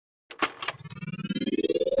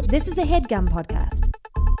This is a HeadGum podcast.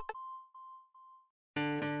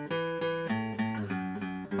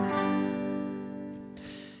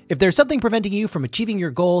 If there's something preventing you from achieving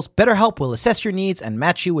your goals, BetterHelp will assess your needs and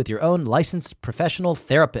match you with your own licensed professional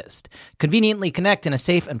therapist. Conveniently connect in a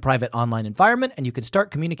safe and private online environment, and you can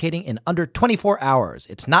start communicating in under 24 hours.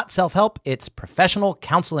 It's not self-help, it's professional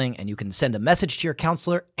counseling, and you can send a message to your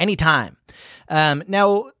counselor anytime.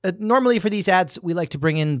 Normally for these ads, we like to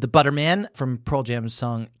bring in the Butterman from Pearl Jam's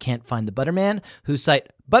song Can't Find the Butterman, whose site,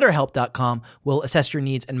 ButterHelp.com, will assess your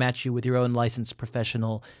needs and match you with your own licensed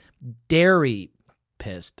professional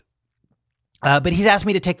therapist. But he's asked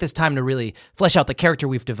me to take this time to really flesh out the character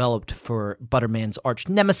we've developed for Butterman's arch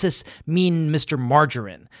nemesis, Mean Mr.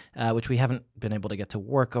 Margarine, which we haven't been able to get to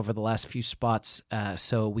work over the last few spots,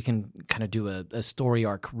 so we can kind of do a story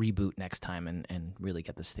arc reboot next time and really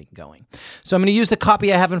get this thing going. So I'm going to use the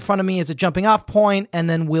copy I have in front of me as a jumping off point, and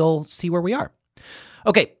then we'll see where we are.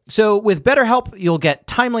 Okay, so with BetterHelp, you'll get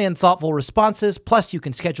timely and thoughtful responses, plus you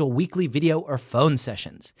can schedule weekly video or phone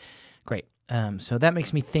sessions. Great. So that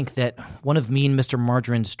makes me think that one of Mean Mr.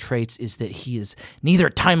 Margarine's traits is that he is neither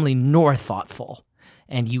timely nor thoughtful,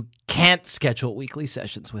 and you can't schedule weekly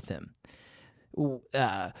sessions with him.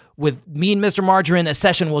 With Mean Mr. Margarine, a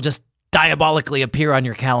session will just diabolically appear on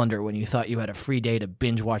your calendar when you thought you had a free day to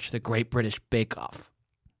binge watch the Great British Bake Off.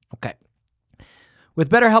 Okay. With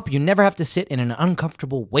BetterHelp, you never have to sit in an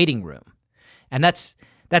uncomfortable waiting room. And that's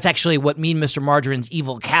actually what Mean Mr. Margarine's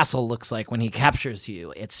evil castle looks like when he captures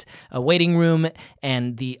you. It's a waiting room,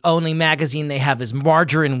 and the only magazine they have is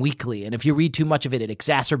Margarine Weekly. And if you read too much of it, it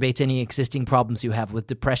exacerbates any existing problems you have with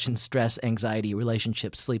depression, stress, anxiety,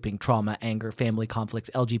 relationships, sleeping, trauma, anger, family conflicts,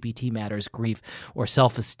 LGBT matters, grief, or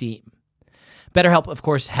self-esteem. BetterHelp, of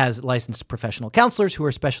course, has licensed professional counselors who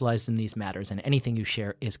are specialized in these matters, and anything you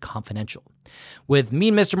share is confidential. With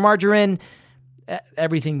Mean Mr. Margarine,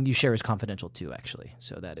 everything you share is confidential too, actually.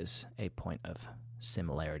 So that is a point of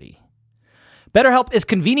similarity. BetterHelp is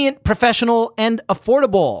convenient, professional, and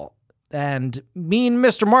affordable. And Mean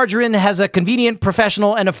Mr. Margarine has a convenient,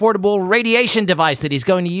 professional, and affordable radiation device that he's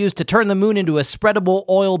going to use to turn the moon into a spreadable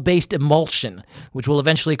oil-based emulsion, which will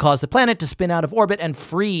eventually cause the planet to spin out of orbit and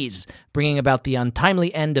freeze, bringing about the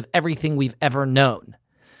untimely end of everything we've ever known.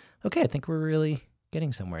 Okay, I think we're really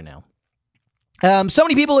getting somewhere now. So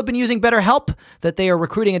many people have been using BetterHelp that they are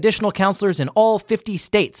recruiting additional counselors in all 50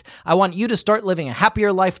 states. I want you to start living a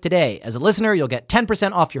happier life today. As a listener, you'll get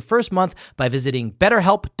 10% off your first month by visiting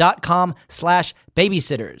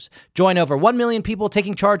betterhelp.com/babysitters. Join over 1 million people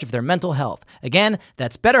taking charge of their mental health. Again,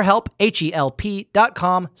 that's BetterHelp,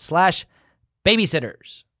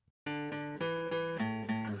 HELP.com/babysitters.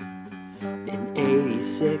 In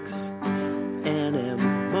 86,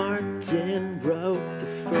 N.M. Martin wrote the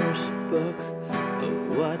first book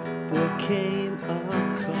of what became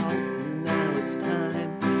a cult. Now it's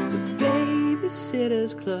time for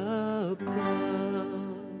Babysitter's Club.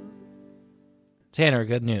 Tanner,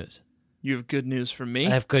 good news. You have good news for me?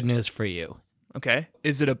 I have good news for you. Okay.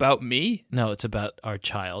 Is it about me? No, it's about our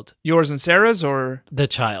child. Yours and Sarah's, or? The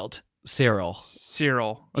child, Cyril.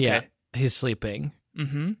 Cyril. Okay. Yeah, he's sleeping.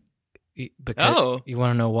 Mm-hmm. Because, you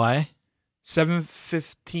want to know why?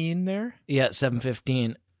 7:15 there? Yeah,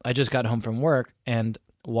 7:15. I just got home from work and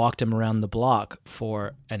walked him around the block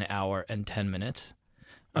for an hour and 10 minutes.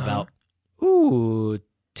 About, 10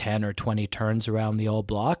 or 20 turns around the old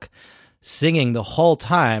block, singing the whole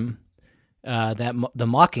time the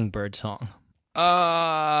Mockingbird song.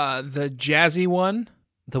 The jazzy one?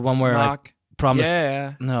 The one where I promised...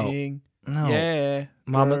 Yeah. No. No. Yeah.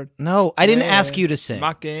 Mama, bird. no, I didn't ask you to sing.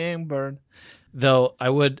 Mockingbird. Though I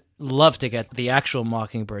would love to get the actual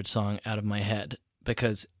Mockingbird song out of my head,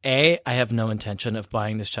 because A, I have no intention of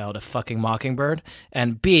buying this child a fucking Mockingbird,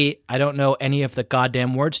 and B, I don't know any of the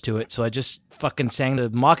goddamn words to it, so I just fucking sang the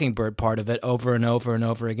Mockingbird part of it over and over and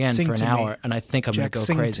over again for an hour, and I think I'm going to go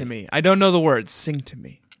crazy. Sing to me. I don't know the words. Sing to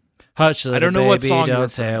me. Hush, little I don't know baby, what song don't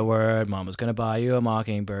say a word. Mama's going to buy you a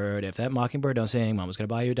mockingbird. If that mockingbird don't sing, Mama's going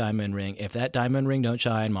to buy you a diamond ring. If that diamond ring don't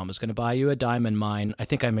shine, Mama's going to buy you a diamond mine. I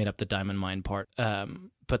think I made up the diamond mine part,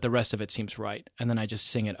 but the rest of it seems right. And then I just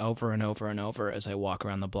sing it over and over and over as I walk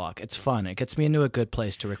around the block. It's fun. It gets me into a good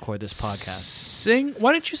place to record this podcast.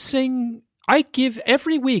 Why don't you sing?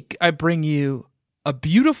 Every week I bring you a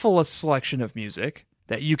beautiful selection of music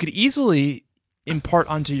that you could easily impart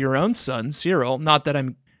onto your own son, Cyril. Not that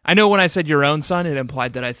I know when I said your own son, it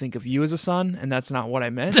implied that I think of you as a son, and that's not what I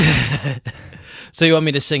meant. So you want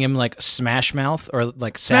me to sing him like Smash Mouth or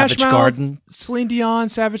like Smash Savage Mouth, Garden? Celine Dion,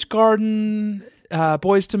 Savage Garden,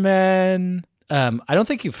 Boys to Men. I don't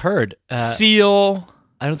think you've heard. Seal.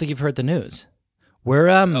 I don't think you've heard the news. We're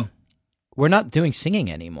we're not doing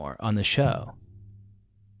singing anymore on the show.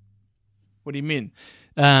 What do you mean?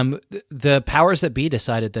 The powers that be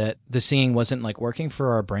decided that the singing wasn't like working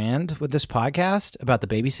for our brand with this podcast about the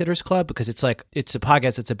Babysitters Club, because it's a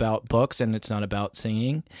podcast that's about books and it's not about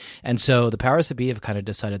singing. And so the powers that be have kind of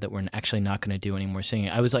decided that we're actually not going to do any more singing.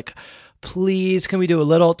 I was like, please, can we do a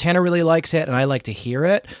little? Tanner really likes it and I like to hear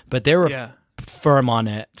it, but they were firm on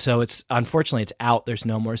it. So unfortunately it's out. There's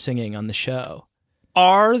no more singing on the show.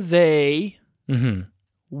 Are they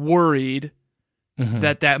worried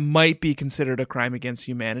that might be considered a crime against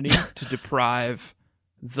humanity to deprive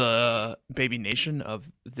the Baby Nation of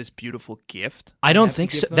this beautiful gift? I don't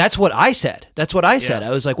think so. That's what I said.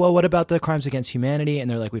 I was like, well, what about the crimes against humanity? And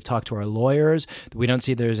they're like, we've talked to our lawyers. We don't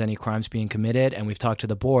see there's any crimes being committed. And we've talked to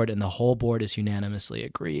the board, and the whole board has unanimously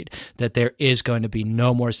agreed that there is going to be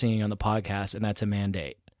no more singing on the podcast, and that's a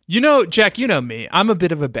mandate. You know, Jack, you know me. I'm a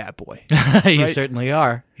bit of a bad boy. You certainly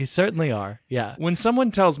are. You certainly are. Yeah. When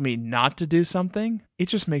someone tells me not to do something, it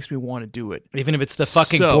just makes me want to do it. Even if it's the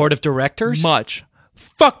fucking board of directors? Much.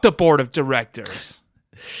 Fuck the board of directors.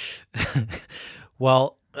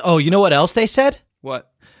 Well, you know what else they said?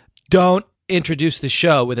 What? Don't introduce the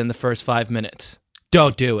show within the first 5 minutes.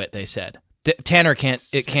 Don't do it, they said. Tanner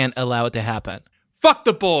can't allow it to happen. Fuck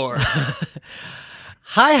the board.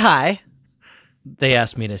 Hi. They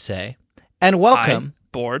asked me to say, and welcome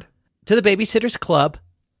board to the Babysitters Club,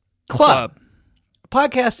 a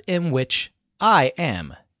podcast in which I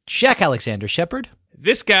am Jack Alexander Shepard.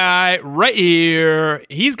 This guy right here,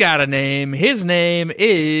 he's got a name. His name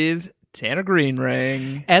is Tanner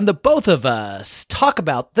Greenring. And the both of us talk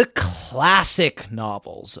about the classic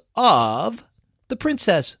novels of The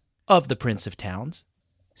Princess of the Prince of Towns,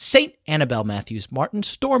 Saint Annabel Matthews Martin,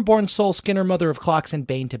 Stormborn Soul Skinner, Mother of Clocks, and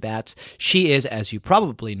Bane to Bats. She is, as you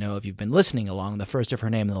probably know if you've been listening along, the first of her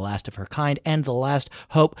name and the last of her kind, and the last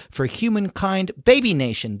hope for humankind. Baby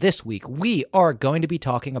Nation, this week we are going to be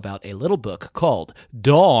talking about a little book called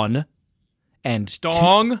Dawn. And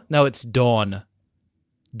Dong? No, it's Dawn.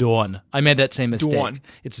 Dawn. I made that same mistake. Dawn.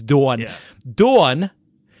 It's Dawn. Yeah. Dawn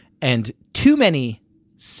and Too Many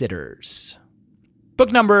Sitters.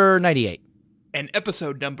 Book number 98. And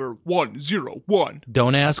episode number 101.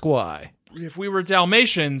 Don't ask why. If we were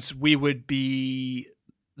Dalmatians, we would be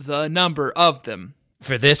the number of them.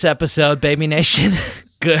 For this episode, Baby Nation.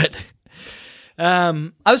 Good.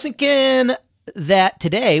 I was thinking that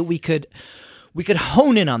today we could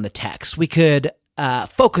hone in on the text. We could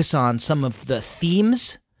focus on some of the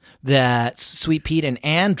themes that Sweet Pete and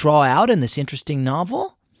Anne draw out in this interesting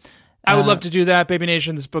novel. I would love to do that, Baby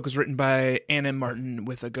Nation. This book was written by Ann M. Martin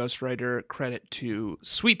with a ghostwriter. Credit to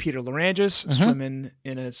Sweet Peter Larangis, swimming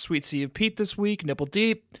in a sweet sea of Pete this week, nipple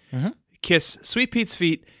deep. Kiss Sweet Pete's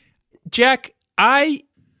feet. Jack, I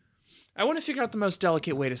want to figure out the most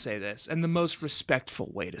delicate way to say this and the most respectful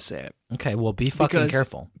way to say it. Okay, well, be fucking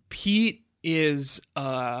careful. Pete is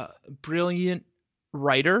a brilliant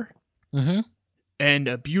writer and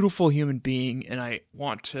a beautiful human being, and I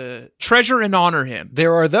want to treasure and honor him.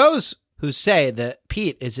 There are those who say that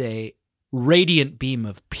Pete is a radiant beam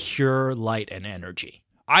of pure light and energy.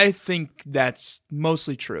 I think that's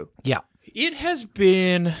mostly true. Yeah. It has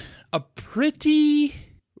been a pretty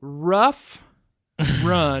rough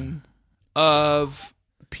run of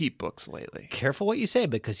Pete books lately. Careful what you say,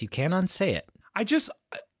 because you can't unsay it.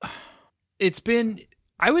 It's been,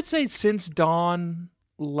 I would say, since Dawn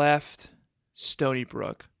left Stony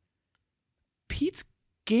Brook, Pete's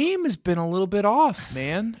game has been a little bit off,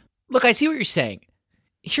 man. Look, I see what you're saying.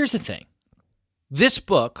 Here's the thing. This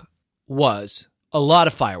book was a lot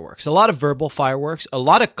of fireworks, a lot of verbal fireworks, a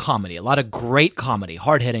lot of comedy, a lot of great comedy,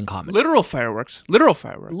 hard-hitting comedy. Literal fireworks.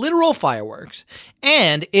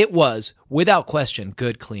 And it was, without question,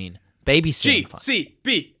 good, clean, babysitting fun.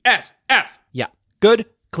 GCBSF. Yeah. Good,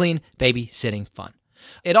 clean, babysitting fun.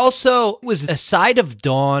 It also was a side of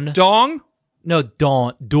Dawn. Dong? No, Dawn.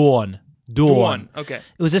 Okay.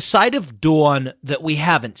 It was a side of Dawn that we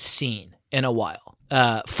haven't seen in a while.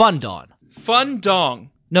 Fun Dawn. Fun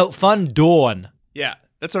Dong. No, Fun Dawn. Yeah,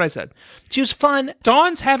 that's what I said. She was fun.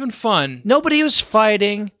 Dawn's having fun. Nobody was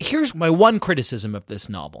fighting. Here's my one criticism of this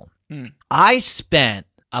novel. I spent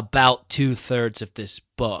about 2/3 of this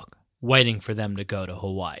book waiting for them to go to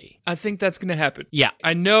Hawaii. I think that's going to happen. Yeah.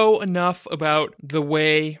 I know enough about the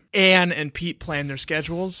way Anne and Pete plan their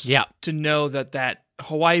schedules to know that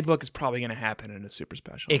Hawaii book is probably going to happen in a super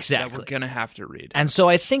special. Exactly. That we're going to have to read. And so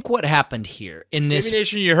I think what happened here in this... Baby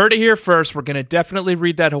Nation, you heard it here first. We're going to definitely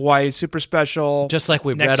read that Hawaii super special. Just like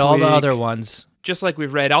we've read all the other ones. Just like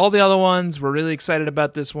we've read all the other ones. We're really excited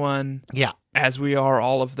about this one. Yeah. As we are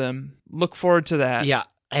all of them. Look forward to that. Yeah.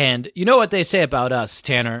 And you know what they say about us,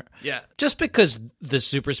 Tanner? Yeah. Just because the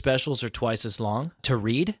super specials are twice as long to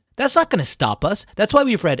read, that's not going to stop us. That's why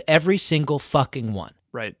we've read every single fucking one.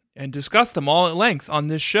 Right. And discuss them all at length on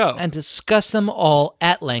this show. And discuss them all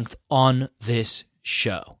at length on this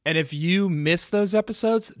show. And if you miss those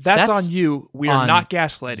episodes, that's on you. We are not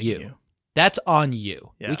gaslighting you. That's on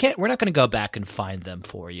you. Yeah. We're not going to go back and find them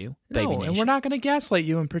for you, Baby No, Nation. and we're not going to gaslight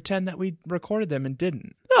you and pretend that we recorded them and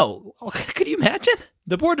didn't. No. Could you imagine?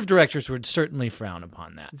 The board of directors would certainly frown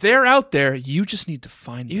upon that. They're out there. You just need to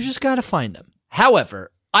find them. You just got to find them.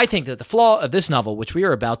 However, I think that the flaw of this novel, which we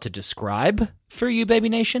are about to describe for you, Baby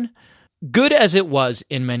Nation, good as it was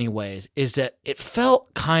in many ways, is that it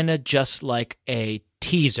felt kind of just like a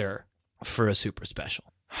teaser for a super special.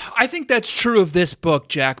 I think that's true of this book,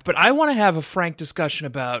 Jack, but I want to have a frank discussion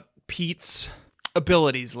about Pete's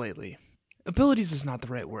abilities lately. Abilities is not the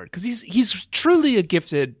right word, because he's truly a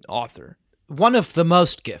gifted author. One of the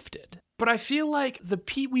most gifted. But I feel like the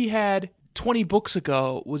Pete we had 20 books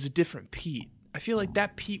ago was a different Pete. I feel like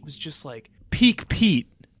that Pete was just like peak Pete.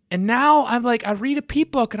 And now I'm like, I read a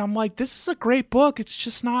Pete book and I'm like, this is a great book. It's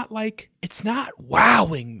just not like, it's not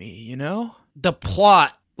wowing me, you know? The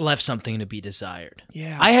plot left something to be desired.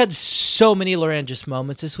 Yeah. I had so many Larangis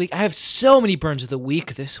moments this week. I have so many burns of the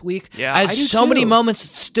week this week. Yeah, I had I do so too. many moments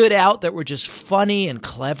that stood out that were just funny and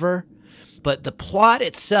clever. But the plot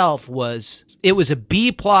itself was a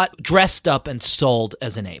B plot dressed up and sold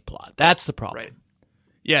as an A plot. That's the problem. Right.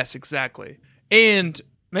 Yes, exactly. And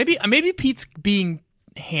maybe Pete's being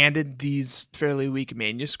handed these fairly weak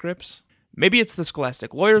manuscripts. Maybe it's the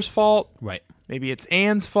Scholastic lawyer's fault. Right. Maybe it's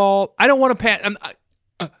Anne's fault. I don't want to pass.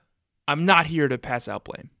 I'm not here to pass out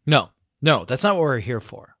blame. No, that's not what we're here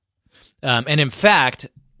for. And in fact,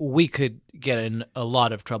 we could get in a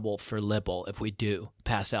lot of trouble for libel if we do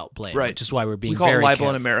pass out blame. Right. Which is why we're being We call very it libel careful.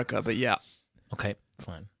 in America, but yeah. Okay,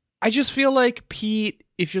 fine. I just feel like, Pete,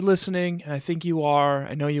 if you're listening, and I think you are,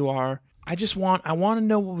 I know you are, I want to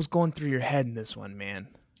know what was going through your head in this one, man.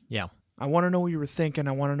 Yeah. I want to know what you were thinking.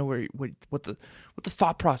 I want to know what the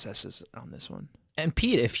thought process is on this one. And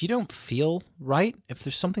Pete, if you don't feel right, if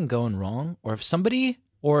there's something going wrong, or if somebody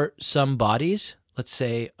or some bodies, let's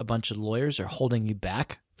say a bunch of lawyers, are holding you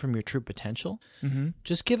back from your true potential,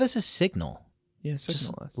 just give us a signal. Yeah, Just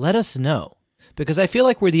signal us. let us know. Because I feel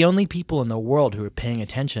like we're the only people in the world who are paying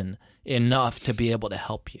attention enough to be able to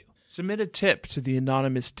help you. Submit a tip to the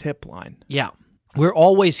anonymous tip line. Yeah. We're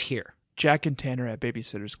always here. Jack and Tanner at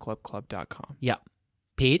babysittersclubclub.com. Yeah.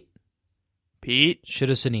 Pete, Pete, shoot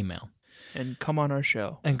us an email. and come on our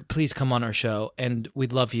show. And please come on our show, and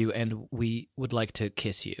we'd love you, and we would like to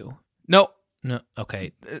kiss you. No,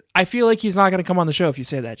 Okay. I feel like he's not going to come on the show if you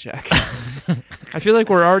say that, Jack. I feel like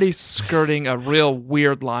we're already skirting a real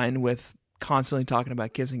weird line with constantly talking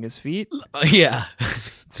about kissing his feet. Yeah.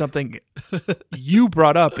 Something you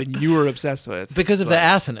brought up and you were obsessed with. Because of the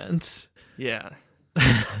assonance. Yeah.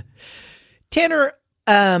 Tanner,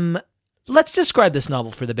 let's describe this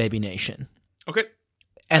novel for the Baby Nation. Okay.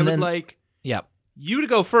 And I then, would like yeah. you to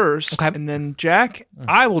go first. Okay. And then, Jack,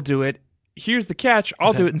 I will do it. Here's the catch.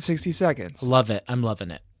 I'll do it in 60 seconds. Love it. I'm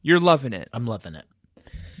loving it. You're loving it. I'm loving it.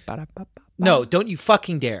 Ba-da-ba-ba. No, don't you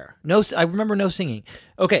fucking dare. No, I remember no singing.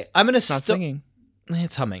 Okay, I'm going to It's not singing.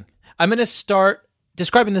 It's humming. I'm going to start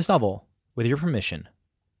describing this novel with your permission.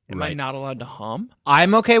 Am I not allowed to hum?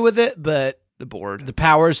 I'm okay with it, but The board. the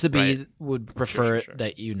powers that be Right. would prefer Sure.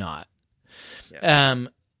 that you not. Yeah. I'm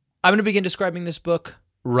going to begin describing this book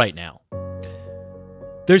right now.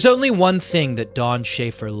 There's only one thing that Dawn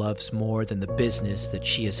Schaefer loves more than the business that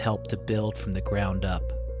she has helped to build from the ground up.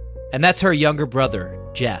 And that's her younger brother,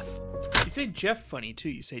 Jeff. You say Jeff funny, too.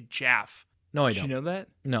 You say Jaff. No, I Did don't. you know that?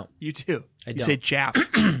 No. You too. I You don't. say Jaff.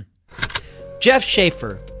 Jeff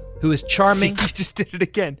Schaefer, who is charming. See, you just did it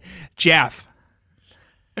again. Jaff.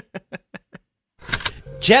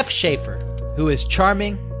 Jeff Schaefer, who is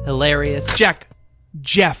charming, hilarious. Jack.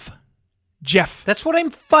 Jeff. That's what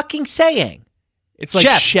I'm fucking saying. It's like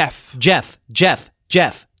Jeff. chef. Jeff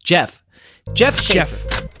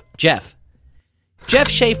Schaefer. Jeff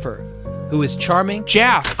Schaefer, who is charming.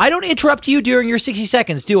 Jaff. I don't interrupt you during your 60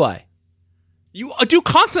 seconds, do I? You do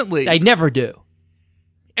constantly. I never do.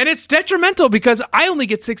 And it's detrimental because I only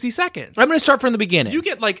get 60 seconds. I'm going to start from the beginning. You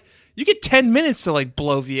get 10 minutes to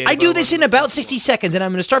blow VA. I do this in about 60 seconds, and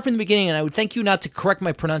I'm going to start from the beginning, and I would thank you not to correct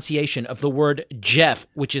my pronunciation of the word Jeff,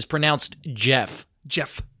 which is pronounced Jeff.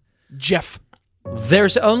 Jeff.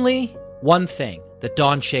 There's only one thing that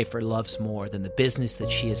Dawn Schaefer loves more than the business that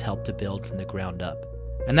she has helped to build from the ground up.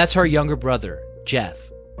 And that's her younger brother, Jeff.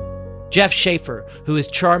 Jeff Schaefer, who is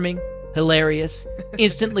charming, hilarious,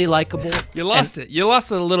 instantly likable. You lost it. You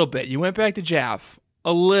lost it a little bit. You went back to Jaff.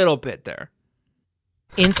 A little bit there.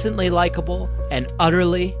 Instantly likable and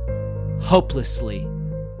utterly, hopelessly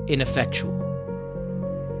ineffectual.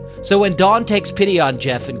 So when Dawn takes pity on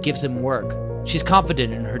Jeff and gives him work, she's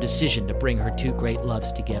confident in her decision to bring her two great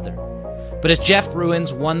loves together. But as Jeff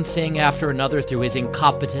ruins one thing after another through his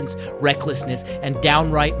incompetence, recklessness, and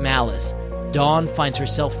downright malice, Dawn finds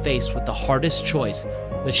herself faced with the hardest choice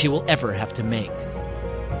that she will ever have to make.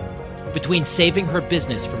 Between saving her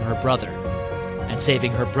business from her brother and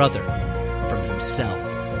saving her brother from himself.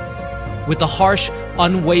 With the harsh,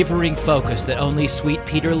 unwavering focus that only sweet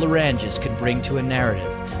Peter Larangis can bring to a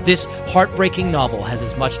narrative, this heartbreaking novel has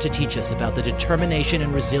as much to teach us about the determination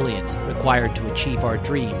and resilience required to achieve our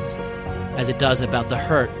dreams as it does about the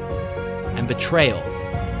hurt and betrayal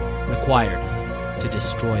required to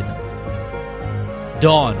destroy them.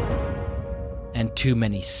 Dawn and Too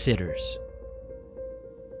Many Sitters.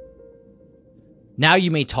 Now you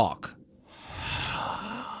may talk.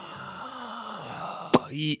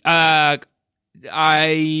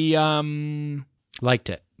 I Liked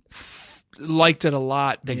it. liked it a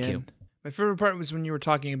lot. Thank man. you. My favorite part was when you were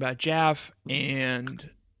talking about Jaff and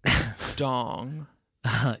Dong,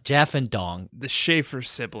 Jaff and Dong. the Schaefer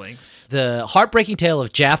siblings. The heartbreaking tale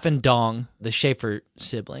of Jaff and Dong, the Schaefer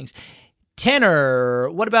siblings.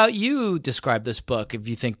 Tanner, what about you describe this book if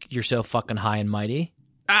you think you're so fucking high and mighty?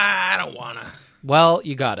 I don't wanna. Well,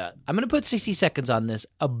 you gotta. I'm going to put 60 seconds on this,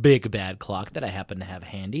 a big bad clock that I happen to have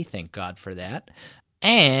handy. Thank God for that.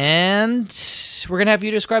 And we're going to have you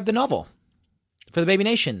describe the novel for the Baby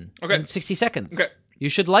Nation in 60 seconds. Okay. You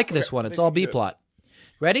should like this one. It's all B-plot.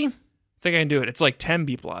 Ready? I think I can do it. It's like 10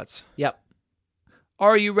 B plots. Yep.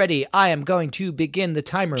 Are you ready? I am going to begin the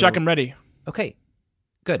timer. Jack, I'm ready. Okay,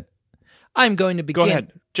 good. I'm going to begin. Go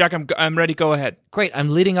ahead. Jack, I'm ready. Go ahead. Great, I'm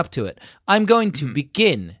leading up to it. I'm going to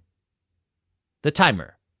begin the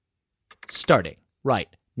timer. Starting right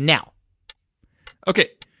now. Okay.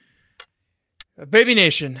 Baby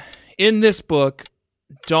Nation. In this book,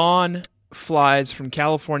 Dawn flies from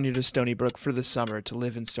California to Stony Brook for the summer, to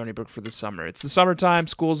live in Stony Brook for the summer. It's the summertime,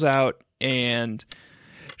 school's out, and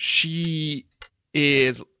she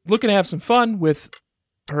is looking to have some fun with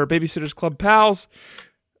her Babysitters Club pals.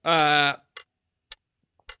 The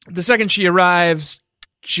second she arrives,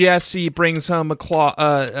 Jesse brings home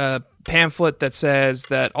a pamphlet that says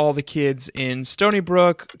that all the kids in Stony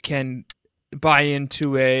Brook can buy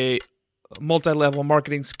into a multi-level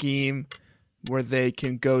marketing scheme where they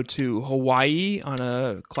can go to Hawaii on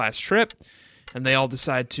a class trip, and they all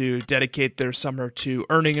decide to dedicate their summer to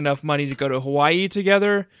earning enough money to go to Hawaii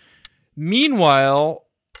together. Meanwhile,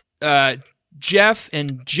 Jeff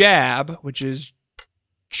and Jab, which is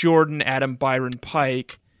Jordan, Adam, Byron,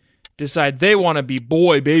 Pike, decide they want to be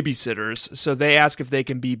boy babysitters, so they ask if they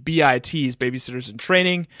can be BITs, babysitters in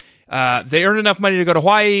training. They earn enough money to go to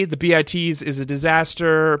Hawaii. The BITs is a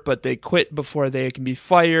disaster, but they quit before they can be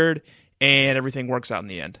fired, and everything works out in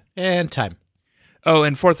the end. And time. Oh,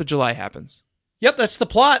 and 4th of July happens. Yep, that's the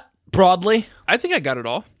plot, broadly. I think I got it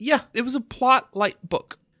all. Yeah. It was a plot-light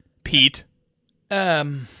book. Pete.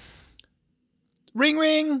 Ring,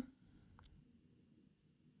 ring.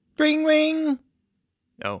 Ring, ring.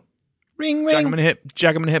 No. Ring, Jack, ring. I'm gonna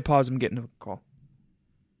hit pause. I'm getting a call.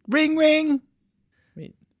 Ring, ring.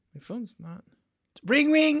 Wait, my phone's not.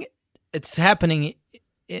 Ring, ring. It's happening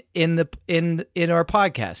in our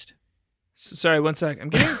podcast. Sorry, one sec. I'm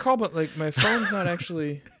getting a call, but like my phone's not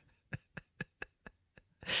actually.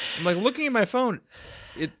 I'm like looking at my phone.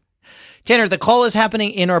 Tanner, the call is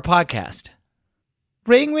happening in our podcast.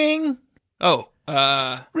 Ring, ring. Oh,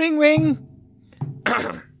 Ring, ring.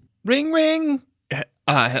 Ring, ring.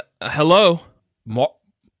 Hello.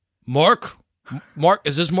 Mark? Mark?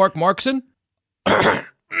 Is this Mark Markson? Get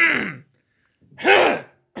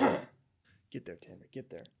there, Tanner. Get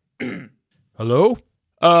there. Hello?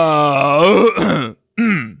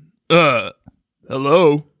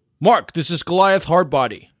 Hello. Mark, this is Goliath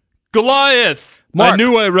Hardbody. Goliath. Mark. I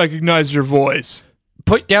knew I recognized your voice.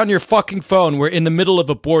 Put down your fucking phone. We're in the middle of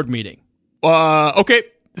a board meeting. Okay.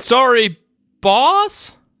 Sorry,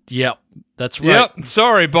 boss? Yep, that's right. Yep.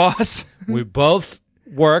 Sorry, boss. We both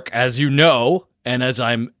work, as you know, and as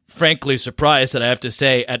I'm frankly surprised that I have to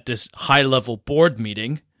say at this high-level board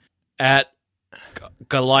meeting at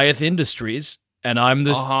Goliath Industries, and I'm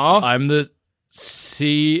the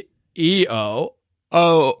CEO.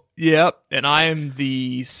 Oh, yep. And I'm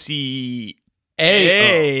the CAO.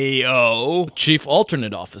 Chief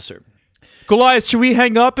Alternate Officer. Goliath, should we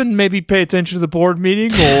hang up and maybe pay attention to the board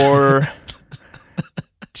meeting, or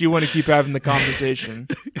do you want to keep having the conversation?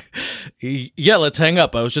 Yeah, let's hang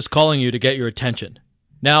up. I was just calling you to get your attention.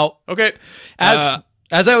 Now, Okay. as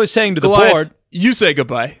I was saying to the Goliath, board, You say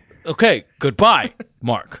goodbye. Okay, goodbye,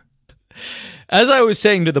 Mark. As I was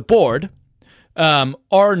saying to the board,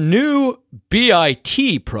 our new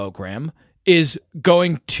BIT program is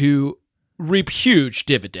going to reap huge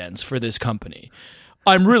dividends for this company.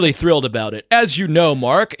 I'm really thrilled about it. As you know,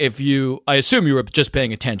 Mark, I assume you were just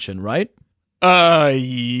paying attention, right?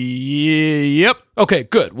 Yep. Okay,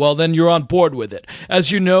 good. Well, then you're on board with it.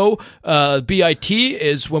 As you know, BIT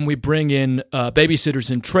is when we bring in babysitters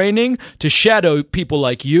in training to shadow people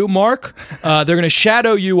like you, Mark. They're going to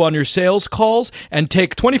shadow you on your sales calls and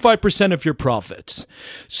take 25% of your profits.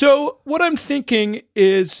 So what I'm thinking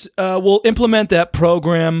is we'll implement that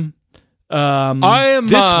program I am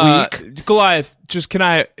this week. Goliath. Just can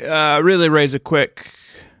I really raise a quick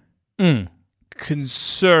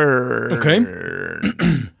concern? Okay.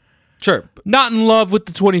 Sure. Not in love with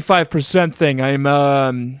the 25% thing.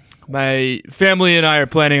 I'm my family and I are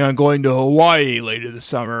planning on going to Hawaii later this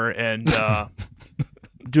summer and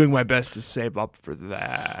doing my best to save up for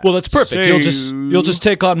that. Well, that's perfect. You'll just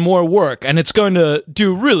take on more work, and it's going to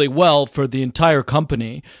do really well for the entire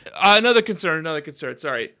company. Another concern.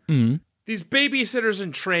 Sorry. These babysitters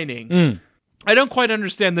in training. I don't quite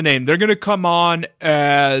understand the name. They're going to come on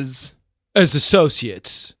as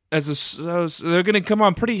associates. They're going to come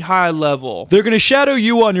on pretty high level. They're going to shadow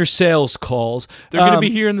you on your sales calls. They're going to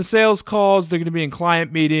be hearing the sales calls. They're going to be in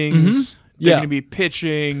client meetings. They're going to be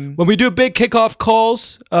pitching. When we do big kickoff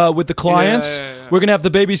calls with the clients, we're going to have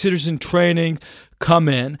the babysitters in training come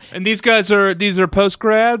in. And these are post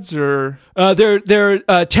grads or they're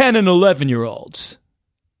 10 and 11-year-olds.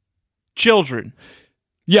 Children.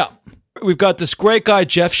 Yeah. We've got this great guy,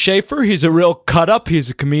 Jeff Schaefer. He's a real cut-up. He's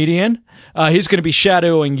a comedian. He's going to be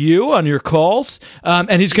shadowing you on your calls,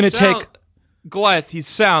 and he's going to take... Goliath, he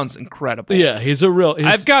sounds incredible. Yeah,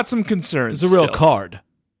 I've got some concerns. He's a real card.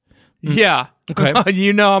 Yeah. Okay.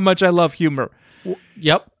 You know how much I love humor.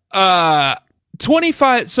 Yep.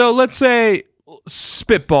 25... So let's say...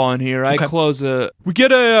 Spitballing here. We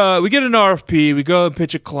get an RFP. We go and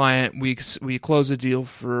pitch a client. We close a deal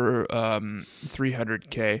for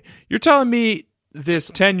 $300K. You're telling me this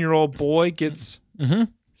 10-year-old boy gets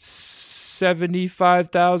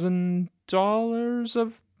 $75,000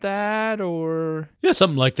 of that, or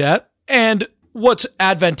something like that. And what's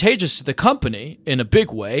advantageous to the company in a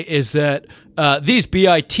big way is that these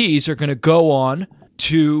BITs are going to go on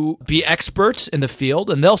to be experts in the field,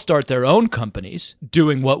 and they'll start their own companies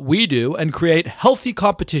doing what we do and create healthy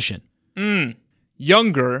competition.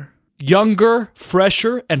 Younger,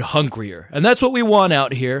 fresher, and hungrier. And that's what we want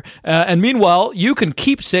out here. And meanwhile, you can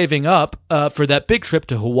keep saving up for that big trip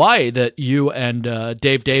to Hawaii that you and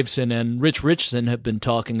Dave Davison and Rich Richson have been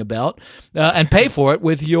talking about, and pay for it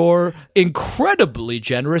with your incredibly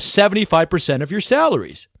generous 75% of your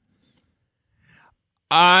salaries.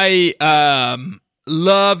 I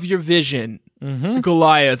love your vision,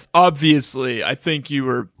 Goliath. Obviously, I think you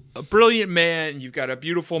were a brilliant man. You've got a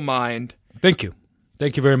beautiful mind. Thank you.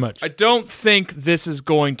 Thank you very much. I don't think this is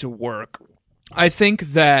going to work. I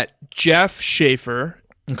think that Jeff Schaefer,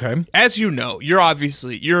 as you know,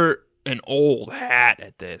 you're an old hat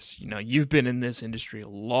at this. You know, you've been in this industry a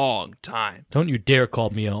long time. Don't you dare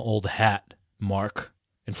call me an old hat, Mark,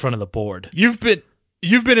 in front of the board. You've been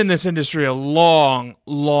in this industry a long,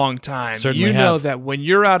 long time. Certainly you know have. that when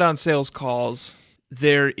you're out on sales calls,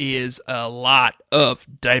 there is a lot of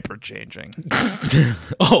diaper changing.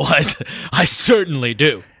 Oh, I certainly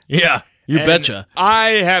do. Yeah, you betcha.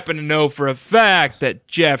 I happen to know for a fact that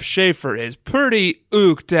Jeff Schaefer is pretty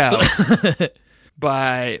ooked out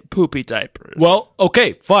by poopy diapers. Well,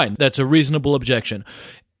 okay, fine. That's a reasonable objection.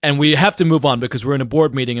 And we have to move on because we're in a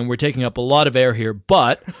board meeting and we're taking up a lot of air here,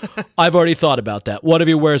 but I've already thought about that. One of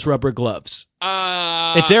you wears rubber gloves.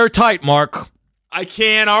 It's airtight, Mark. I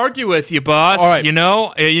can't argue with you, boss. All right. You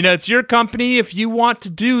know, it's your company. If you want to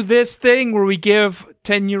do this thing where we give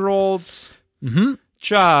 10-year-olds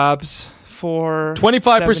jobs for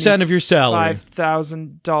 25% of your salary,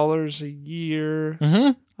 $5,000 a year,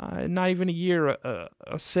 not even a year, a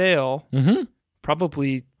sale,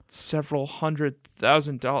 probably several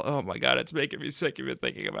 $100,000. Oh my God, it's making me sick even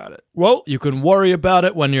thinking about it. Well, you can worry about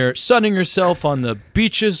it when you're sunning yourself on the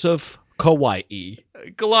beaches of Kauai.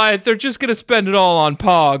 Goliath, they're just going to spend it all on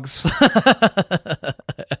pogs.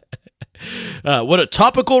 What a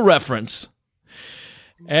topical reference.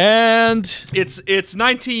 And it's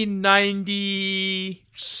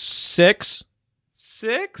 1996,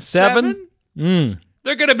 7.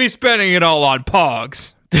 They're going to be spending it all on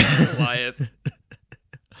pogs. Goliath.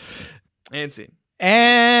 And scene.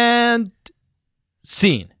 And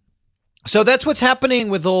scene. So that's what's happening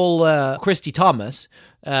with old Christy Thomas.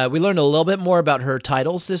 We learned a little bit more about her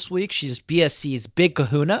titles this week. She's BSC's Big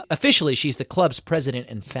Kahuna. Officially, she's the club's president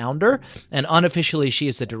and founder, and unofficially, she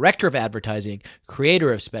is the director of advertising,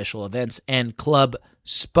 creator of special events, and club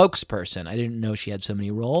spokesperson. I didn't know she had so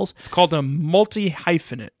many roles. It's called a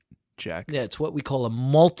multi-hyphenate, Jack. Yeah, it's what we call a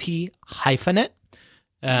multi-hyphenate.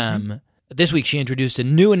 This week, she introduced a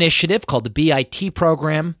new initiative called the BIT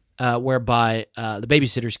program, whereby the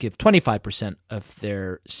babysitters give 25% of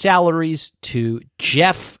their salaries to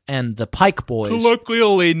Jeff and the Pike boys.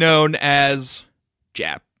 Colloquially known as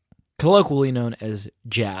Jab. Colloquially known as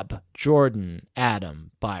Jab. Jordan,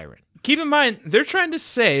 Adam, Byron. Keep in mind, they're trying to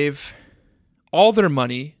save all their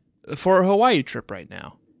money for a Hawaii trip right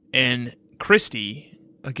now. And Christy,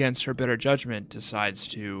 against her better judgment, decides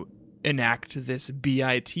to enact this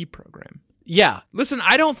BIT program. Yeah. Listen,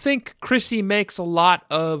 I don't think Christy makes a lot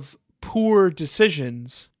of poor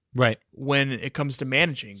decisions Right. when it comes to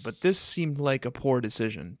managing, but this seemed like a poor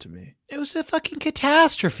decision to me. It was a fucking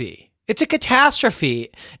catastrophe. It's a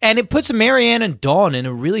catastrophe. And it puts Marianne and Dawn in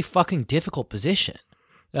a really fucking difficult position.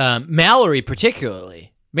 Mallory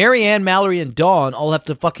particularly. Marianne, Mallory, and Dawn all have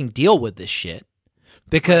to fucking deal with this shit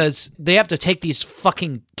because they have to take these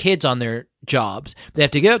fucking kids on their jobs. They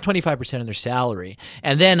have to give up 25% of their salary.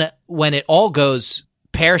 And then when it all goes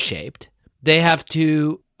pear-shaped, they have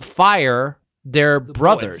to fire their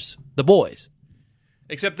brothers, the boys.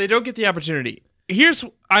 Except they don't get the opportunity.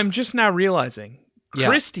 I'm just now realizing,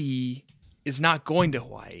 Christy is not going to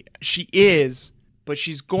Hawaii. She is, but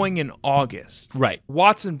she's going in August. Right.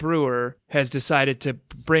 Watson Brewer has decided to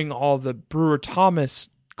bring all the Brewer-Thomas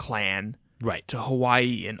clan to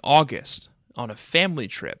Hawaii in August on a family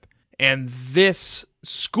trip. And this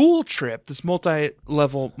school trip, this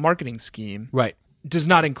multi-level marketing scheme, does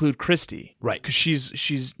not include Christy. Right. Because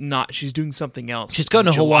she's doing something else. She's going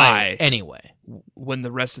to Hawaii anyway. When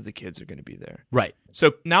the rest of the kids are going to be there. Right.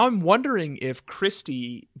 So now I'm wondering if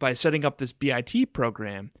Christy, by setting up this BIT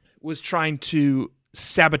program, was trying to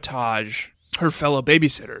sabotage her fellow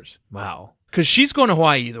babysitters. Wow. Because she's going to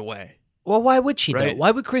Hawaii either way. Well, why would she, though? Right.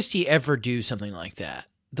 Why would Christy ever do something like that?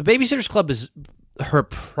 The Babysitters Club is her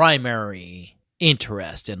primary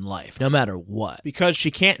interest in life, no matter what. Because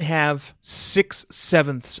she can't have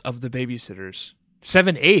 6/7 of the babysitters,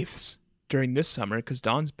 7/8 during this summer, because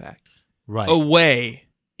Dawn's back, away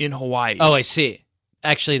in Hawaii. Oh, I see.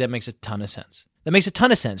 Actually, that makes a ton of sense.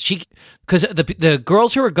 Because the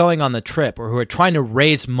girls who are going on the trip or who are trying to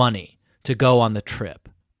raise money to go on the trip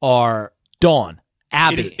are Dawn,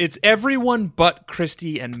 Abby. It's everyone but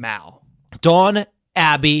Christy and Mal. Dawn,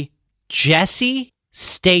 Abby, Jessie,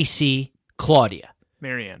 Stacy, Claudia.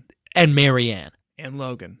 Marianne. And Marianne. And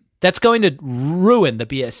Logan. That's going to ruin the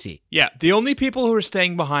BSC. Yeah, the only people who are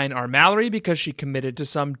staying behind are Mallory because she committed to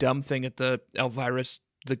some dumb thing at the Elvira's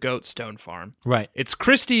the Goat Stone Farm. Right. It's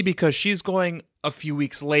Christy because she's going a few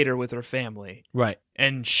weeks later with her family. Right.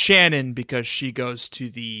 And Shannon because she goes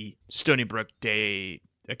to the Stony Brook Day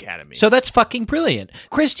Academy. So that's fucking brilliant.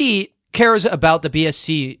 Christy cares about the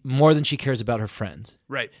BSC more than she cares about her friends.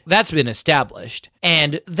 Right. That's been established.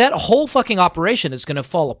 And that whole fucking operation is going to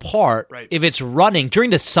fall apart if it's running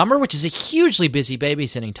during the summer, which is a hugely busy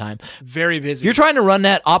babysitting time. Very busy. If you're trying to run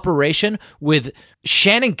that operation with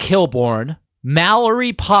Shannon Kilborn,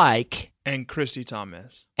 Mallory Pike, and Christy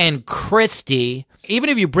Thomas. And Christy, even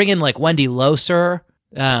if you bring in like Wendy Loser,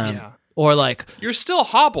 or like... You're still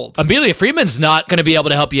hobbled. Amelia Freeman's not going to be able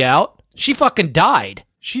to help you out. She fucking died.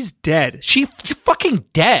 She's dead. She's fucking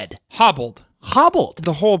dead. Hobbled.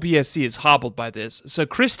 The whole BSC is hobbled by this. So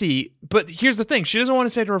Christy, but here's the thing. She doesn't want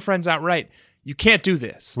to say to her friends outright, you can't do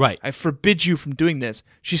this. Right. I forbid you from doing this.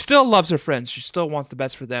 She still loves her friends. She still wants the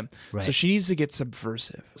best for them. Right. So she needs to get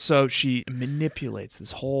subversive. So she manipulates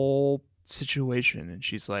this whole situation. And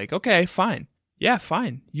she's like, okay, fine. Yeah,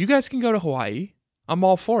 fine. You guys can go to Hawaii. I'm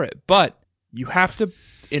all for it. But you have to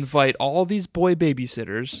invite all these boy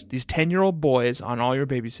babysitters, these 10-year-old boys on all your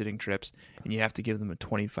babysitting trips, and you have to give them a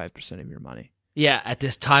 25% of your money. Yeah, at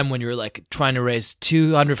this time when you're like trying to raise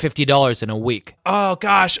 $250 in a week. Oh,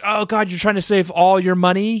 gosh. Oh, God, you're trying to save all your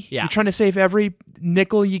money? Yeah. You're trying to save every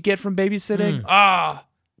nickel you get from babysitting?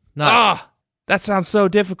 Nuts. That sounds so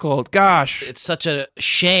difficult. Gosh. It's such a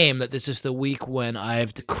shame that this is the week when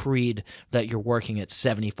I've decreed that you're working at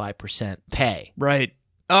 75% pay. Right.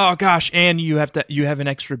 Oh, gosh. And you have an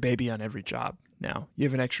extra baby on every job now. You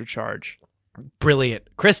have an extra charge.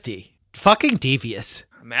 Brilliant. Christy, fucking devious.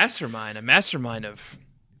 A mastermind of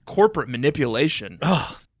corporate manipulation.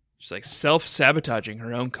 Oh, She's like self-sabotaging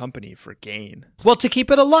her own company for gain. Well, to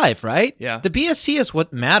keep it alive, right? Yeah. The BSC is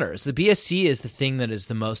what matters. The BSC is the thing that is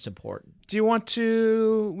the most important. Do you want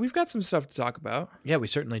to... We've got some stuff to talk about. Yeah, we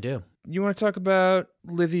certainly do. You want to talk about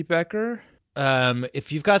Livy Becker?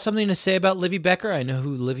 If you've got something to say about Livy Becker, I know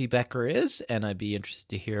who Livy Becker is, and I'd be interested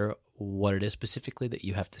to hear what it is specifically that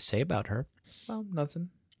you have to say about her. Well, nothing.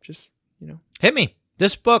 Just, Hit me.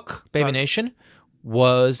 This book, Baby Fine. Nation,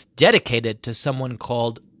 was dedicated to someone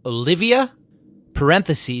called Olivia,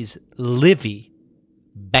 parentheses, Livy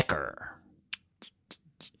Becker.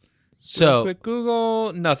 So, quick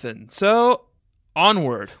Google, nothing. So,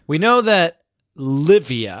 onward. we know that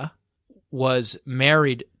Livia was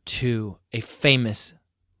married to a famous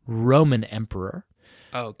Roman emperor.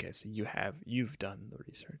 Oh, okay, so you've done the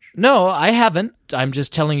research. No, I haven't. I'm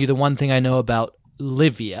just telling you the one thing I know about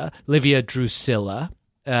Livia. Livia Drusilla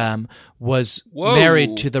was Whoa.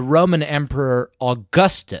 married to the Roman Emperor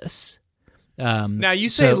Augustus. Now, you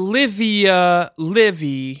say Livy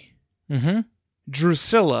Mm-hmm.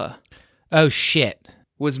 Drusilla Oh, shit.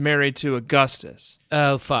 was married to Augustus.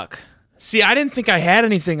 Oh, fuck. See, I didn't think I had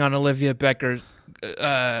anything on Olivia Becker,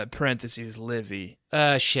 parentheses, Livy.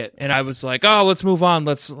 Shit. And I was like, oh, let's move on.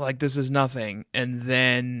 This is nothing. And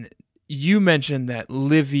then you mentioned that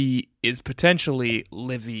Livy is potentially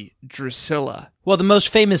Livy Drusilla. Well, the most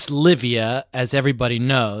famous Livia, as everybody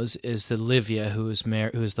knows, is the Livia who is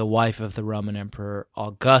the wife of the Roman Emperor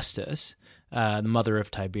Augustus, the mother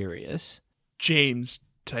of Tiberius. James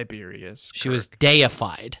Tiberius. She was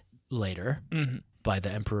deified later Mm-hmm. by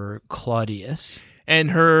the Emperor Claudius.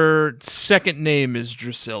 And her second name is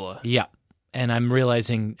Drusilla. Yeah. And I'm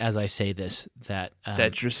realizing as I say this that...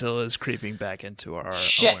 That Drusilla is creeping back into our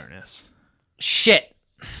Shit. awareness. Shit.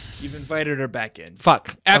 You've invited her back in.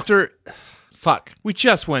 Fuck. After... Fuck. We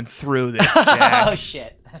just went through this, Jack. Oh,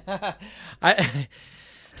 shit.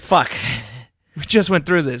 Fuck. We just went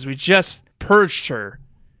through this. We just purged her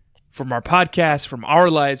from our podcast, from our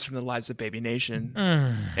lives, from the lives of Baby Nation.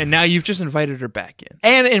 And now you've just invited her back in.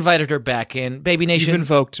 And invited her back in. Baby Nation. You've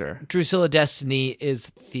invoked her. Drusilla Destiny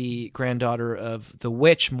is the granddaughter of the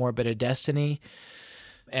witch, Morbida Destiny.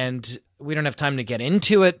 And we don't have time to get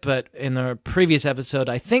into it, but in the previous episode,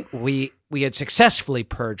 I think we had successfully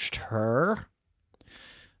purged her.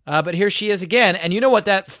 But here she is again. And you know what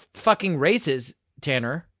that fucking raises,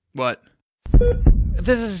 Tanner? What?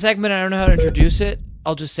 This is a segment, I don't know how to introduce it.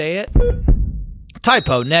 I'll just say it.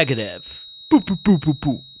 Typo negative. Boop, boop, boop, boop,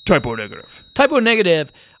 boop. Typo negative. Typo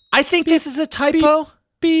negative. I think this is a typo.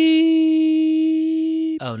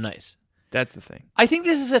 Beep. Oh, nice. That's the thing. I think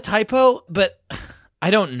this is a typo, but I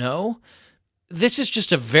don't know. This is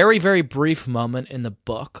just a very, very brief moment in the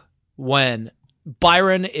book when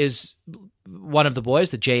Byron is one of the boys,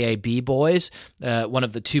 the JAB boys, one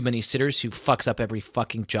of the too many sitters who fucks up every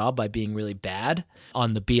fucking job by being really bad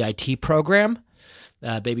on the BIT program.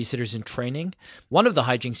 Babysitters in Training. One of the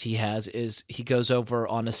hijinks he has is he goes over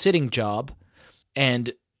on a sitting job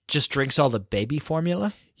and just drinks all the baby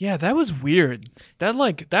formula. Yeah, that was weird. That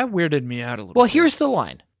weirded me out a little Well, bit. here's the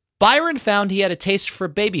line. Byron found he had a taste for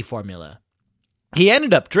baby formula. He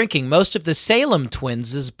ended up drinking most of the Salem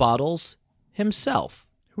twins' bottles himself.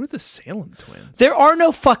 Who are the Salem twins? There are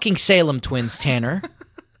no fucking Salem twins, Tanner.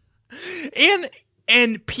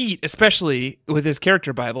 And Pete, especially with his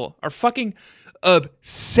character Bible, are fucking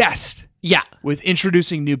obsessed Yeah. with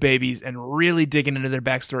introducing new babies and really digging into their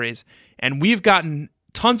backstories. And we've gotten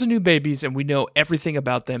tons of new babies and we know everything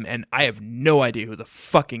about them, and I have no idea who the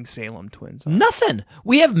fucking Salem twins are. Nothing.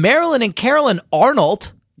 We have Marilyn and Carolyn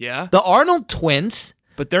Arnold, Yeah? the Arnold twins.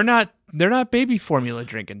 But they're not baby formula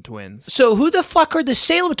drinking twins. So who the fuck are the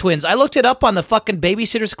Salem twins? I looked it up on the fucking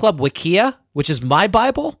Babysitters Club Wikia, which is my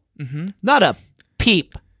Bible. Mm-hmm. Not a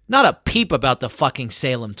peep about the fucking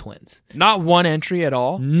Salem twins. Not one entry at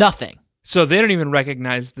all. Nothing. So they don't even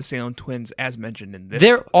recognize the Salem twins as mentioned in this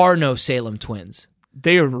There book. are no Salem twins.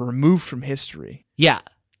 They are removed from history. Yeah.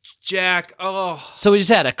 Jack, oh. So we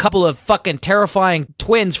just had a couple of fucking terrifying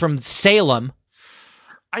twins from Salem.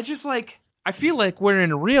 I feel like we're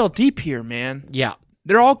in real deep here, man. Yeah.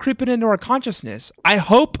 They're all creeping into our consciousness. I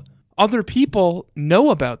hope other people know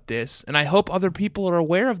about this, and I hope other people are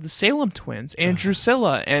aware of the Salem twins and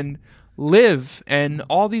Drusilla and Liv and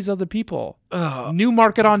all these other people.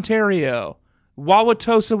 Newmarket, Ontario,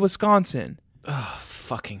 Wauwatosa, Wisconsin.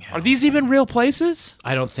 Fucking hell. Are these even real places?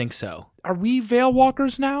 I don't think so. Are we veil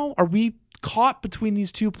walkers now? Are we caught between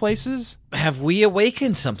these two places? Have we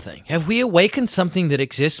awakened something? Have we awakened something that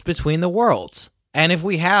exists between the worlds? And if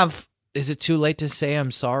we have, is it too late to say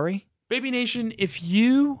I'm sorry? Baby Nation, if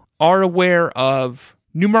you are aware of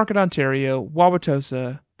Newmarket, Ontario,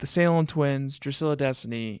 Wauwatosa, the Salem twins, Drusilla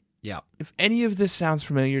Destiny, Yeah. If any of this sounds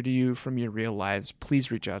familiar to you from your real lives,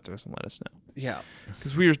 please reach out to us and let us know. Yeah.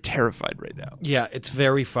 Because we are terrified right now. Yeah, it's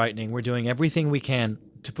very frightening. We're doing everything we can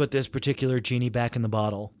to put this particular genie back in the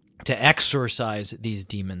bottle, to exorcise these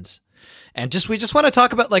demons. And we just want to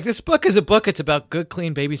talk about, like, this book is a book. It's about good,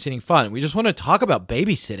 clean babysitting fun. We just want to talk about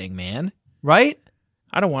babysitting, man. Right?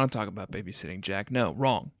 I don't want to talk about babysitting, Jack. No,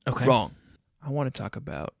 wrong. Okay. Wrong. I want to talk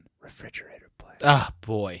about refrigerator play. Ah,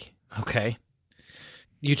 boy. Okay.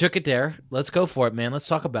 You took it there. Let's go for it, man. Let's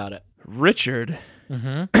talk about it. Richard.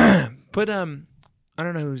 Mm-hmm. But, I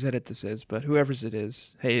don't know whose edit this is, but whoever's it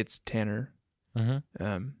is. Hey, it's Tanner.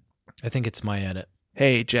 Mm-hmm. I think it's my edit.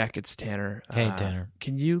 Hey, Jack, it's Tanner. Hey, Tanner.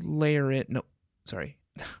 Can you layer it? No, sorry.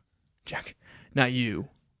 Jack, not you.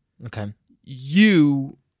 Okay.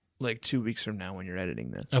 You, like 2 weeks from now when you're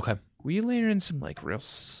editing this. Okay. Will you layer in some, like, real,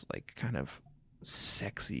 like, kind of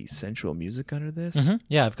sexy, sensual music under this? Mm-hmm.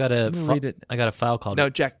 Yeah, I've got read it. I got a file called... No,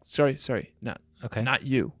 Jack, sorry. Not, Okay. not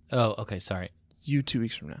you. Oh, okay, sorry. You 2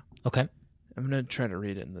 weeks from now. Okay. I'm going to try to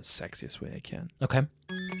read it in the sexiest way I can. Okay.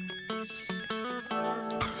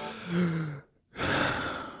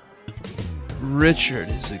 Richard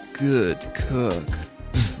is a good cook.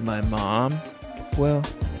 My mom, well,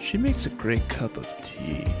 she makes a great cup of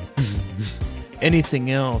tea.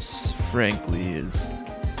 Anything else, frankly, is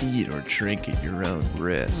eat or drink at your own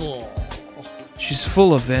risk. She's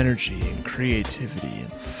full of energy and creativity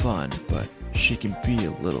and fun, but she can be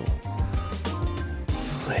a little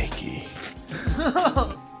flaky.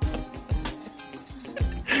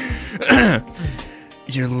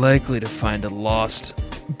 You're likely to find a lost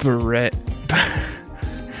beret.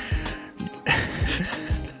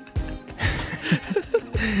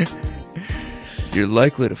 You're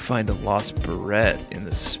likely to find a lost barrette in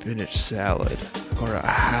the spinach salad or a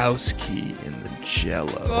house key in the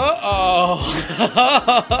jello.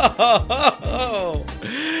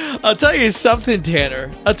 I'll tell you something,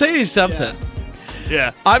 Tanner. I'll tell you something.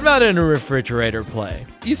 Yeah. I'm not into refrigerator play.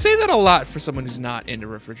 You say that a lot for someone who's not into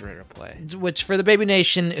refrigerator play. Which, for the Baby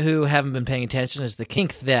Nation who haven't been paying attention, is the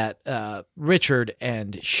kink that Richard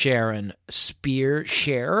and Sharon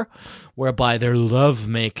share, whereby their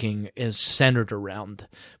lovemaking is centered around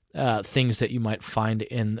things that you might find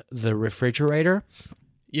in the refrigerator.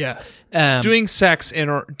 Yeah. Doing sex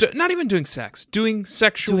not even doing sex, doing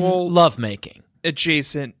sexual lovemaking.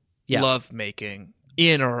 Adjacent lovemaking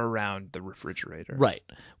in or around the refrigerator. Right.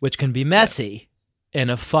 Which can be messy in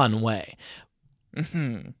a fun way.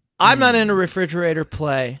 Mm-hmm. I'm not into refrigerator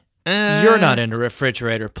play. You're not into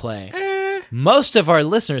refrigerator play. Most of our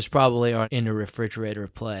listeners probably aren't into refrigerator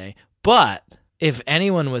play. But if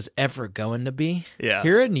anyone was ever going to be,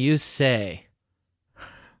 hearing you say,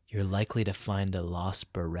 you're likely to find a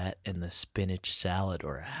lost barrette in the spinach salad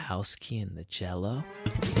or a house key in the jello.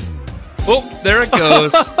 Oh, there it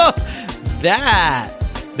goes.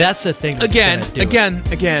 That's a thing that's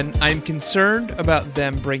Again, I'm concerned about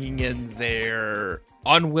them bringing in their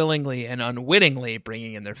unwillingly and unwittingly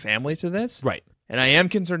bringing in their family to this. Right. And I am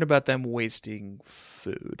concerned about them wasting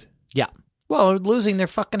food. Yeah. Well, losing their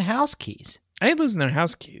fucking house keys. I ain't losing their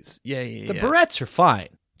house keys. Yeah. The barrettes are fine.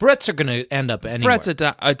 Barrettes are going to end up anywhere.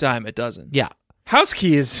 Barrettes a dime a dozen. Yeah. House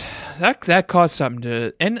keys, that costs something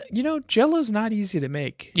to... And, Jell-O's not easy to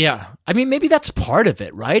make. Yeah. I mean, maybe that's part of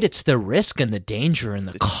it, right? It's the risk and the danger and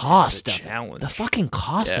the cost of challenge. it. The fucking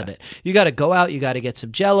cost of it. You got to go out, you got to get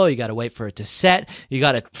some Jell-O, you got to wait for it to set, you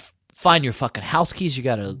got to find your fucking house keys, you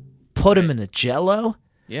got to put them in the Jell-O.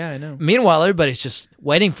 Yeah, I know. Meanwhile, everybody's just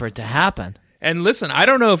waiting for it to happen. And listen, I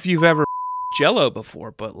don't know if you've ever Jell-O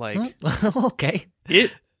before, but Okay.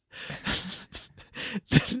 It...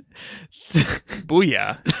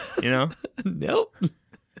 Booyah, Nope.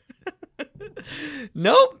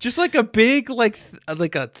 Nope. Just like a big, like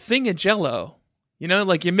a thing of Jell-O. You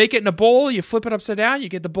make it in a bowl, you flip it upside down, you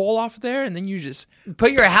get the bowl off there, and then you just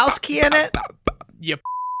put your house key in it.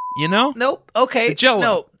 Nope. Okay. The Jell-O.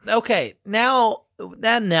 No. Okay. Now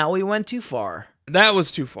we went too far. That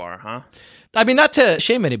was too far, huh? I mean, not to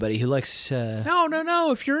shame anybody who likes...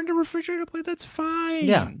 No. If you're into refrigerator play, that's fine.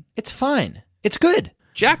 Yeah, it's fine. It's good.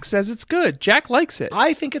 Jack says it's good. Jack likes it.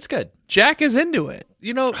 I think it's good. Jack is into it.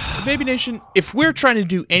 Baby Nation, if we're trying to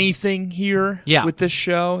do anything here with this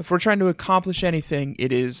show, if we're trying to accomplish anything,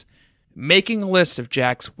 it is making a list of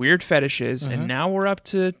Jack's weird fetishes, and now we're up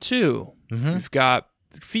to 2. Mm-hmm. We've got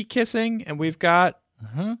feet kissing, and we've got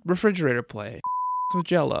refrigerator play with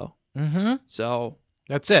Jell-O. Mm-hmm. So...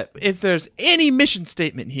 That's it. If there's any mission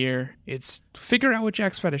statement here, it's figure out what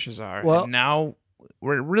Jack's fetishes are. Well, and now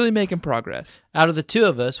we're really making progress. Out of the 2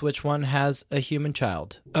 of us, which one has a human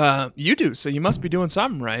child? You do, so you must be doing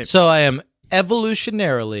something right. So I am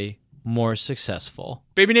evolutionarily more successful.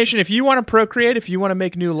 Baby Nation, if you want to procreate, if you want to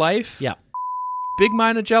make new life, Yeah. big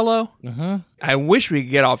mind of Jello. Mm-hmm. I wish we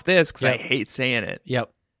could get off this because I Yep. hate saying it.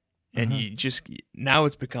 Yep. And you just, now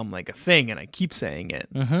it's become like a thing and I keep saying it.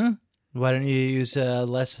 Mm-hmm. Why don't you use a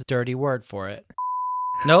less dirty word for it?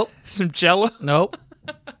 Nope. Some Jello? Nope.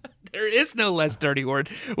 There is no less dirty word.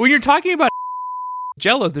 When you're talking about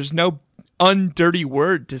Jello, there's no undirty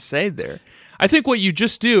word to say there. I think what you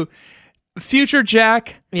just do, future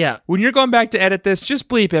Jack, Yeah. when you're going back to edit this, just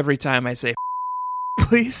bleep every time I say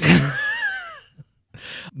please.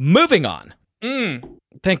 Moving on.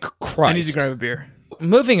 Thank Christ. I need to grab a beer.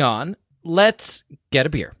 Moving on. Let's get a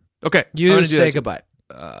beer. Okay. I'm You gonna do say that. goodbye.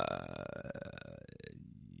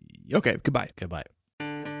 Okay, goodbye. Goodbye.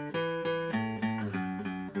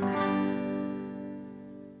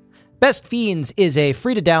 Best Fiends is a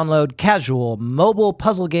free-to-download, casual, mobile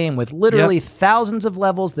puzzle game with literally thousands of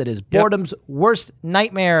levels that is boredom's worst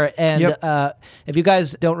nightmare. And if you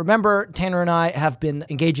guys don't remember, Tanner and I have been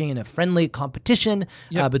engaging in a friendly competition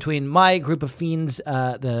between my group of fiends,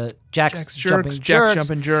 the Jack's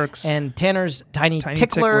Jumping Jerks, and Tanner's Tiny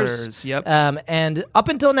Ticklers. Yep. And up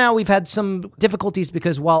until now, we've had some difficulties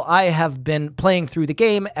because while I have been playing through the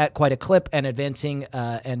game at quite a clip and advancing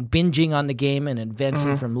and binging on the game and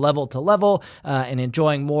advancing from level to level and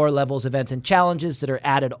enjoying more levels, events, and challenges that are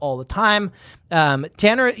added all the time.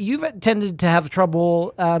 Tanner, you've tended to have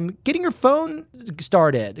trouble getting your phone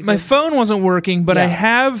started. My phone wasn't working, but I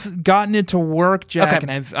have gotten it to work, Jack,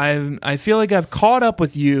 and I feel like I've caught up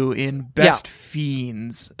with you in Best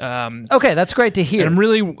Fiends. Okay, that's great to hear.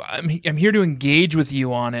 And I'm here to engage with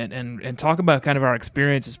you on it and talk about kind of our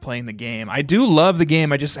experiences playing the game. I do love the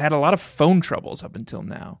game. I just had a lot of phone troubles up until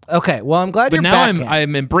now. Okay, well, I'm glad but you're now back.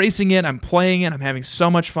 I'm embracing it. I'm playing it. I'm having so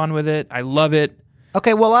much fun with it. I love it.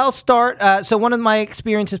 Okay, well, I'll start. So one of my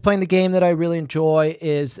experiences playing the game that I really enjoy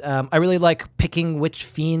is I really like picking which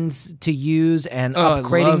fiends to use and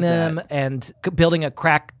upgrading them and building a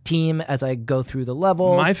crack team as I go through the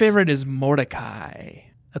levels. My favorite is Mordecai.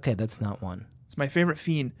 Okay, that's not one. It's my favorite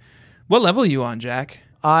fiend. What level are you on, Jack?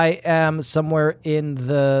 I am somewhere in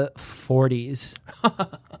the 40s.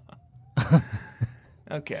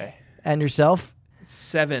 Okay. And yourself?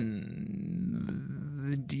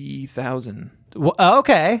 70,000. Well,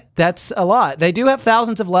 okay, that's a lot. They do have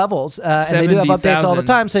thousands of levels, and they do have updates all the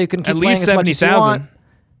time, so you can keep at playing least as much as you want. 70,000.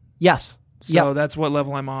 Yes. So that's what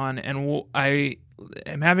level I'm on, and I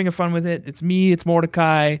am having a fun with it. It's me. It's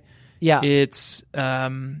Mordecai. Yeah. It's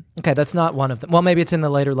okay, that's not one of them. Well, maybe it's in the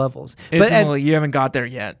later levels. you haven't got there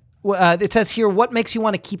yet. It says here, what makes you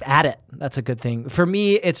want to keep at it? That's a good thing. For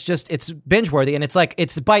me, it's binge worthy, and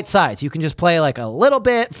it's bite size. You can just play like a little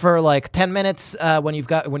bit for like 10 minutes when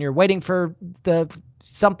you're waiting for the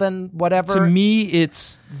something, whatever. To me,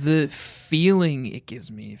 it's the feeling it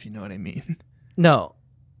gives me, if you know what I mean. No.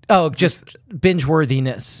 Oh, just binge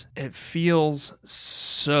worthiness. It feels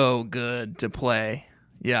so good to play.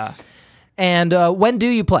 Yeah. And when do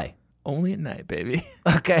you play? Only at night, baby.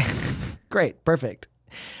 Okay. Great. Perfect.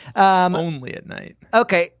 Only at night.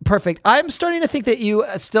 Okay, perfect. I'm starting to think that you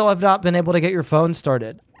still have not been able to get your phone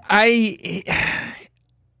started. I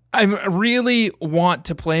really want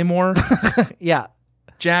to play more. Yeah.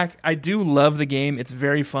 Jack, I do love the game. It's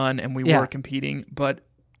very fun, and we were competing, but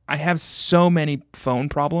I have so many phone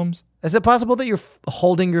problems. Is it possible that you're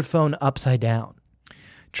holding your phone upside down?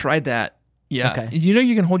 Tried that. Yeah. Okay. You know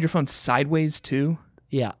you can hold your phone sideways, too?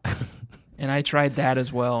 Yeah. And I tried that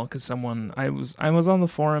as well because I was on the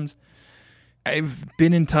forums. I've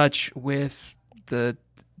been in touch with the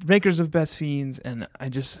makers of Best Fiends, and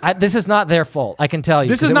this is not their fault. I can tell you.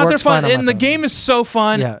 This is not their fault, and the game is so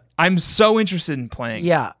fun. Yeah. I'm so interested in playing.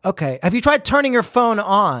 Yeah. Okay. Have you tried turning your phone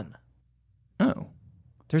on? Oh.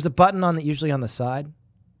 There's a button usually on the side.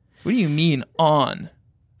 What do you mean on?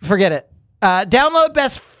 Forget it. Download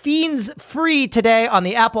Best Fiends free today on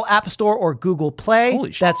the Apple App Store or Google Play.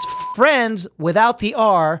 Holy shit. That's friends without the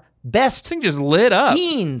R. Best This thing just lit up.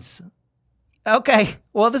 Fiends. Okay.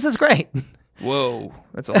 Well, this is great. Whoa.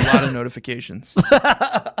 That's a lot of notifications.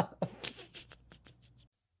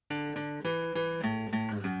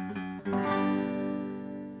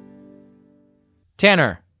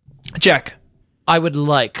 Tanner. Jack. I would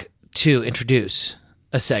like to introduce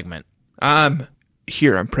a segment.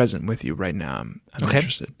 Here, I'm present with you right now. I'm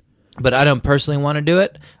interested. But I don't personally want to do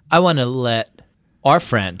it. I want to let our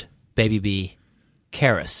friend, Baby B,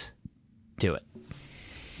 Karis, do it.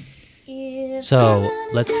 So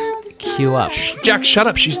let's cue up. Jack, shut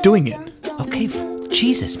up. She's doing it. Okay,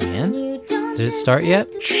 Jesus, man. Did it start yet?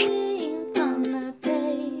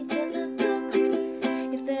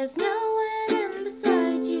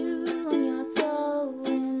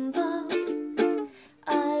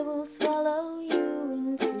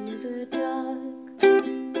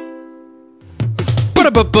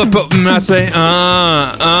 I say,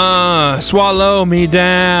 swallow me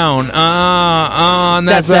down. And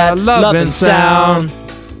that's that loving sound.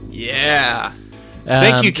 Yeah.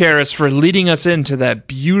 Thank you, Karis, for leading us into that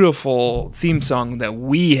beautiful theme song that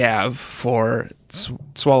we have for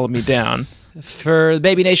Swallow Me Down. For the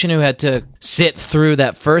Baby Nation who had to sit through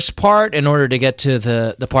that first part in order to get to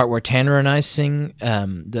the part where Tanner and I sing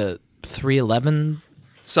the 311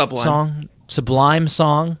 Sublime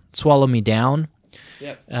song, Swallow Me Down.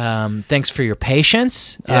 Yep. Thanks for your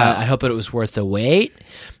patience. Yeah. I hope it was worth the wait.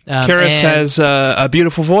 Karis has a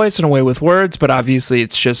beautiful voice and a way with words, but obviously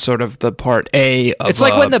it's just sort of the part A of it's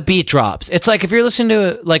like when the beat drops. It's like if you're listening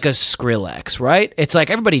to like a Skrillex, right? It's like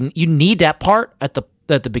everybody, you need that part at the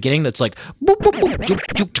beginning that's like but what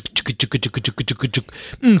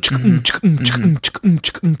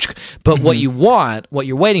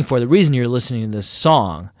you're waiting for, the reason you're listening to this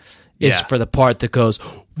song is for the part that goes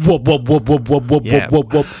whoop whoop whoop whoop whoop whoop whoop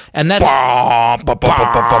whoop whoop, and that's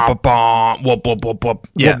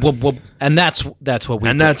and that's what we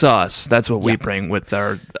bring. That's us. That's what we bring with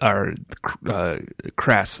our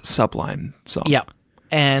crass sublime song. Yeah.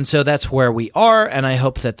 And so that's where we are, and I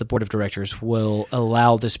hope that the board of directors will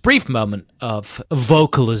allow this brief moment of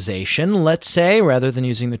vocalization, let's say, rather than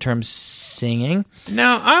using the term singing.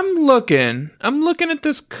 Now, I'm looking at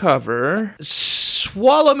this cover.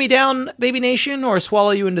 Swallow Me Down, Baby Nation, or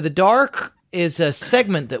Swallow You Into the Dark is a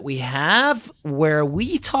segment that we have where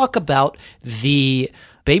we talk about the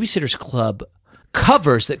Babysitters Club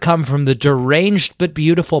covers that come from the deranged but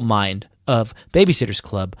beautiful mind of Babysitters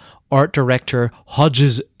Club art director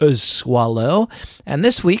Hodges Swallow. And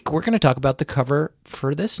this week, we're going to talk about the cover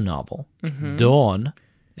for this novel, Dawn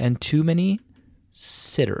and Too Many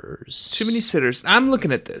Sitters. Too Many Sitters. I'm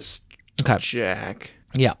looking at this, okay, Jack.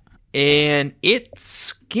 Yeah. And it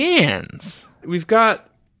scans. We've got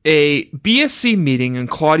a BSC meeting in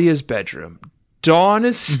Claudia's bedroom. Dawn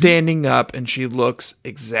is standing up, and she looks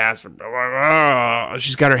exasperated.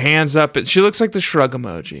 She's got her hands up. She looks like the shrug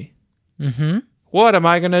emoji. Mm-hmm. What am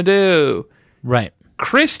I going to do? Right.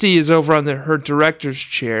 Christy is over on her director's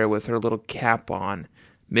chair with her little cap on,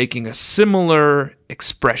 making a similar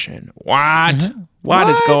expression. What? Mm-hmm. What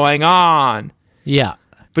is going on? Yeah.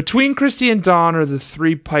 Between Christy and Dawn are the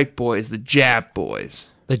three Pike boys, the Jab boys.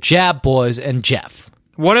 The Jab boys and Jeff.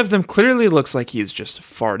 One of them clearly looks like he's just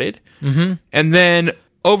farted. Mm-hmm. And then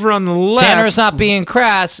over on the left... Tanner's not being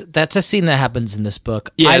crass. That's a scene that happens in this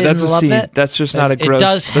book. Yeah, that's a scene. It. That's just not a gross... It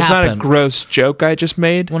does happen. That's not a gross joke I just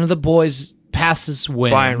made. One of the boys passes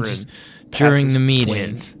wind during the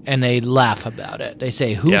meeting, and they laugh about it. They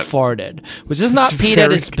say, who farted? Which is not Pete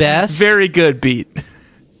at his best. Very good beat.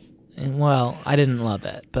 Well, I didn't love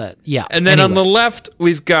it, but yeah. And then on the left,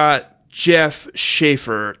 we've got Jeff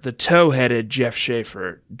Schaefer, the toe-headed Jeff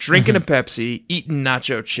Schaefer, drinking a Pepsi, eating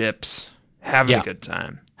nacho chips, having a good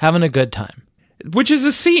time. Having a good time. Which is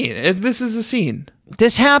a scene. This is a scene.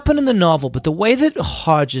 This happened in the novel, but the way that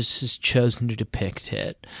Hodges has chosen to depict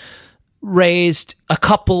it raised a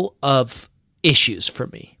couple of issues for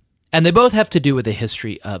me. And they both have to do with the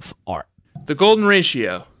history of art. The golden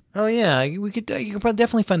ratio. Oh yeah, you could probably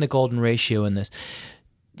definitely find the golden ratio in this.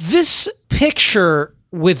 This picture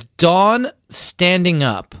with Dawn standing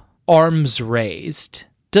up, arms raised,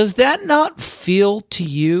 does that not feel to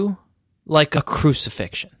you like a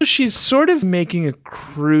crucifixion? She's sort of making a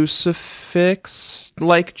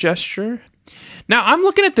crucifix-like gesture. Now, I'm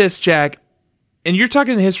looking at this, Jack, and you're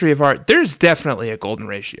talking the history of art. There's definitely a golden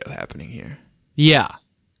ratio happening here. Yeah.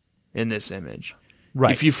 In this image.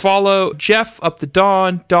 Right. If you follow Jeff up to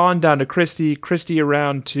Dawn, Dawn down to Christy, Christy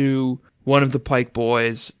around to one of the Pike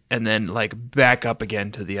boys, and then like back up again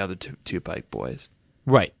to the other two Pike boys.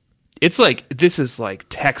 Right. It's like, this is like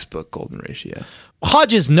textbook golden ratio.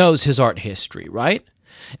 Hodges knows his art history, right?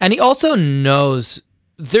 And he also knows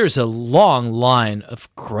there's a long line of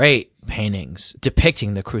great paintings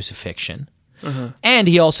depicting the crucifixion. And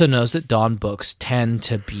he also knows that Dawn books tend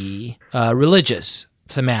to be religious.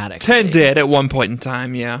 Thematic. 10 did at one point in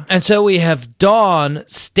time, yeah. And so we have Dawn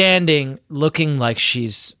standing looking like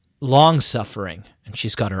she's long-suffering, and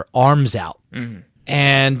she's got her arms out.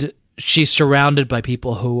 And she's surrounded by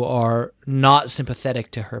people who are not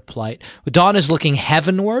sympathetic to her plight. Dawn is looking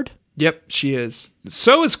heavenward. Yep, she is.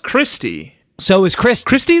 So is Christy. So is Christy.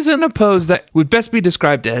 Christy's in a pose that would best be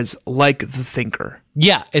described as like the thinker.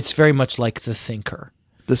 Yeah, it's very much like the thinker.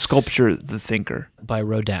 The sculpture, The Thinker. By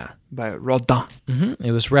Rodin.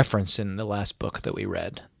 It was referenced in the last book that we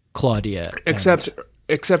read, Claudia.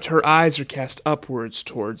 Except her eyes are cast upwards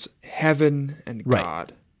towards heaven and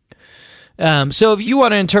God. So if you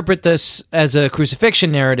want to interpret this as a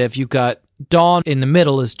crucifixion narrative, you've got Dawn in the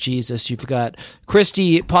middle is Jesus. You've got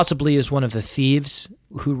Christy possibly is one of the thieves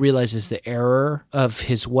who realizes the error of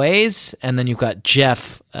his ways. And then you've got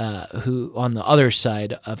Jeff, who on the other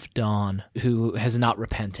side of Dawn, who has not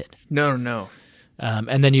repented. No.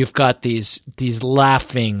 And then you've got these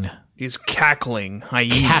laughing... These cackling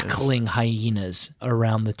hyenas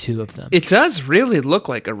around the two of them. It does really look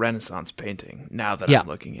like a Renaissance painting now that I'm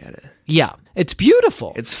looking at it. Yeah, it's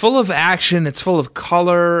beautiful. It's full of action. It's full of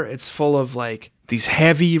color. It's full of like these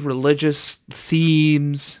heavy religious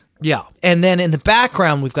themes. Yeah. And then in the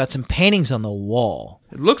background, we've got some paintings on the wall.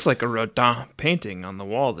 It looks like a Rodin painting on the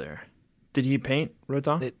wall there. Did he paint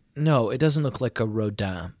Rodin? No, it doesn't look like a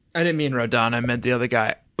Rodin. I didn't mean Rodin. I meant the other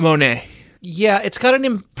guy. Monet. Yeah, it's got an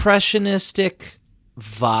impressionistic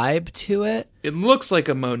vibe to it. It looks like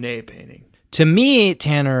a Monet painting. To me,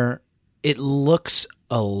 Tanner, it looks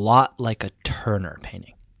a lot like a Turner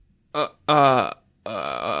painting. Oh,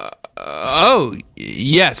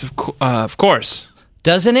 yes, of course.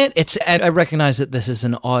 Doesn't it? I recognize that this is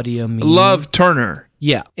an audio medium. Love Turner.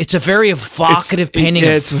 Yeah, it's a very evocative painting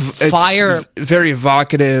of fire. It's very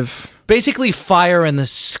evocative. Basically, fire in the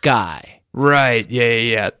sky. Right.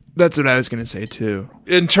 Yeah. That's what I was going to say too.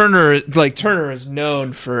 And Turner is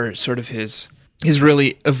known for sort of his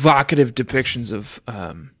really evocative depictions of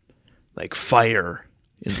like fire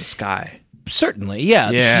in the sky. Certainly,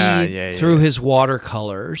 yeah. Yeah. Through his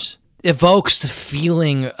watercolors, evokes the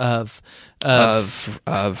feeling of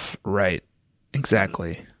right,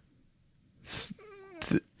 exactly.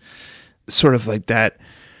 Sort of like that.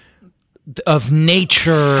 Of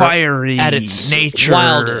nature, fiery at its nature,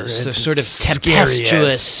 wildest, the sort of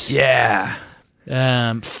tempestuous,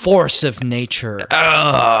 force of nature.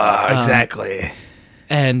 Exactly.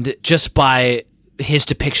 And just by his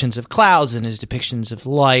depictions of clouds and his depictions of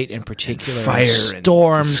light, in particular, fire, and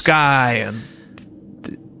storms, and sky, and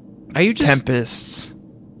are you just tempests?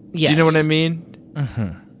 Yes. Do you know what I mean?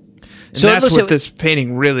 Mm-hmm. And so that's what this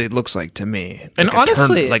painting really looks like to me. Like and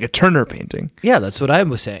honestly, like a Turner painting. Yeah, that's what I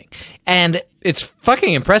was saying. And it's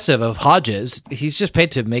fucking impressive of Hodges. He's just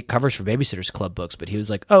paid to make covers for Babysitter's Club books, but he was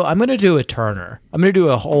like, oh, I'm going to do a Turner. I'm going to do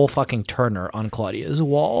a whole fucking Turner on Claudia's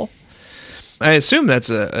wall. I assume it's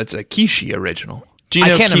a Kishi original. Do you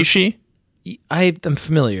know Kishi? I am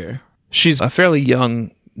familiar. She's a fairly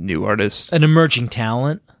young new artist. An emerging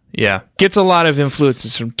talent. Yeah. Gets a lot of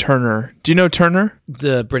influences from Turner. Do you know Turner?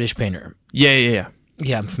 The British painter. Yeah.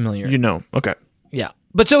 Yeah, I'm familiar. You know. Okay. Yeah.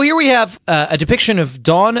 But so here we have a depiction of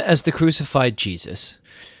Dawn as the crucified Jesus,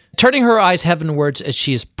 turning her eyes heavenwards as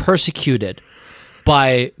she is persecuted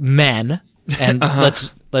by men. And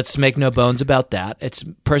let's make no bones about that. It's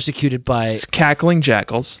persecuted by... It's cackling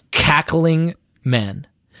jackals. Cackling men.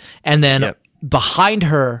 And then behind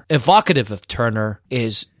her, evocative of Turner,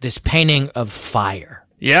 is this painting of fire.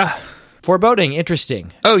 Yeah. Foreboding,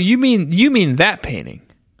 interesting. Oh, you mean that painting?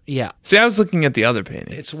 Yeah. See, I was looking at the other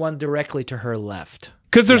painting. It's one directly to her left.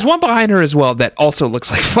 Because there's one behind her as well that also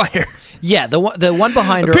looks like fire. Yeah, the one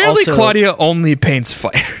behind her Apparently also... Claudia only paints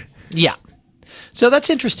fire. Yeah. So that's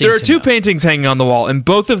interesting. There are two paintings hanging on the wall, and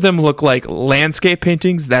both of them look like landscape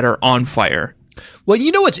paintings that are on fire. Well,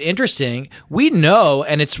 you know what's interesting? We know,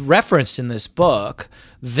 and it's referenced in this book,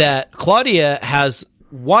 that Claudia has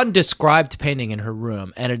one described painting in her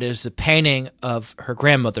room, and it is the painting of her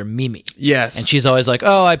grandmother, Mimi. Yes. And she's always like,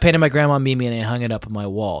 oh, I painted my grandma Mimi, and I hung it up on my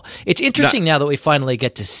wall. It's interesting now that we finally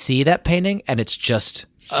get to see that painting, and it's just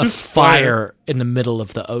a fire in the middle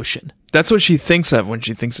of the ocean. That's what she thinks of when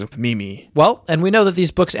she thinks of Mimi. Well, and we know that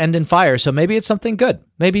these books end in fire, so maybe it's something good.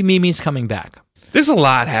 Maybe Mimi's coming back. There's a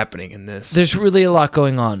lot happening in this. There's really a lot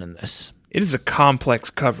going on in this. It is a complex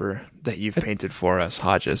cover that you've painted for us,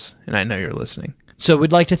 Hodges, and I know you're listening. So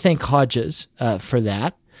we'd like to thank Hodges for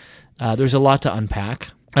that. There's a lot to unpack.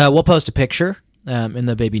 We'll post a picture in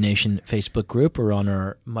the Baby Nation Facebook group or on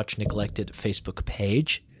our much-neglected Facebook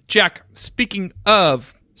page. Jack, speaking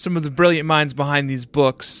of some of the brilliant minds behind these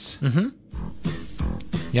books. Mm-hmm.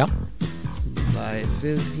 Yeah. Life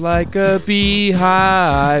is like a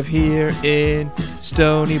beehive here in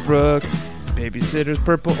Stony Brook. Babysitters,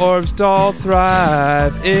 purple orbs, doll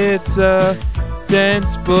thrive. It's a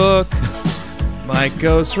dense book. Might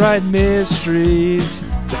ghostwrite mysteries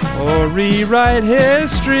or rewrite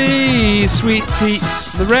history. Sweet Pete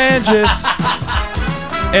Larangis.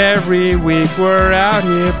 Every week we're out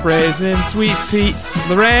here praising Sweet Pete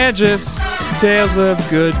Larangis. Tales of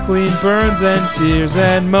good, clean burns and tears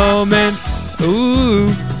and moments. Ooh.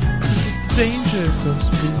 Danger close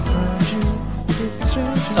behind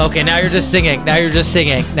you. Okay, now you're just singing. Now you're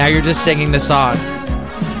just singing the song.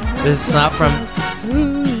 It's not from...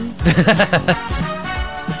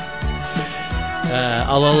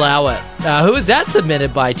 I'll allow it. Who is that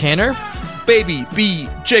submitted by, Tanner? Baby B.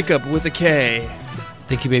 Jacob with a K.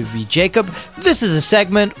 Thank you, Baby B. Jacob. This is a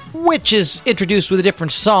segment which is introduced with a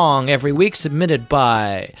different song every week, submitted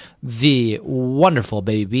by the wonderful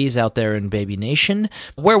Baby Bees out there in Baby Nation,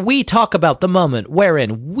 where we talk about the moment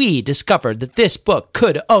wherein we discovered that this book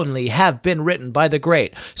could only have been written by the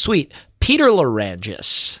great, sweet Peter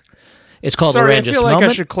Larangis. It's called Sorry, Larangis I feel like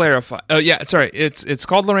Moment. I should clarify. Oh, yeah, sorry. It's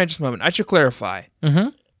called Larangis Moment. I should clarify. Mm-hmm.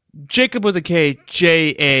 Jacob with a K,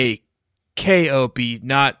 Jakob,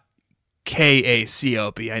 not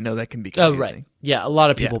Kacob. I know that can be confusing. Oh, right. Yeah, a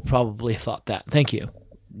lot of people probably thought that. Thank you.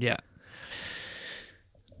 Yeah.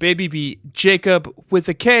 Baby B, Jacob with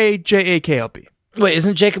a K, Jakob. Wait,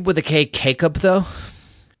 isn't Jacob with a K Jacob, though?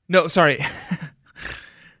 No, sorry.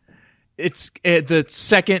 It's the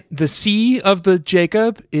C of the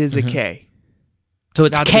Jacob is a K. So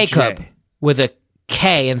it's not the Jacob J. with a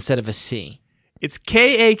K instead of a C. It's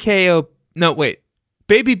Kako. No, wait.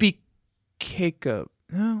 Baby B, Jacob.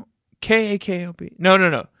 No. Kakob.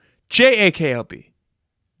 No. Jakob.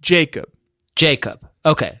 Jacob. Jacob.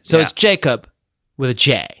 Okay, so Yeah. it's Jacob with a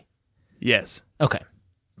J. Yes. Okay,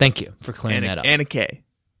 thank you for clearing that up. And a K.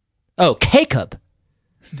 Oh, Jacob.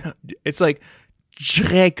 No, it's like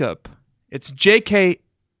Jacob. It's JKAKOB.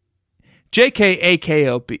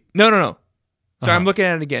 No. Sorry, I'm looking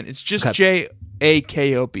at it again. It's just Okay.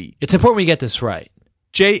 Jakob. It's important we get this right.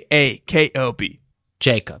 Jakob.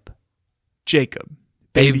 Jacob. Jacob.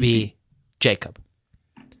 Baby Jacob.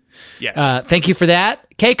 Yes. Thank you for that,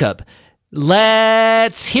 Jacob.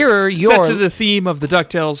 Let's hear your... Set to the theme of the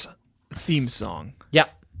DuckTales theme song. Yeah.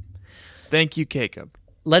 Thank you, Jacob.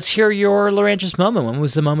 Let's hear your Larangis moment. When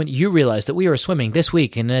was the moment you realized that we were swimming this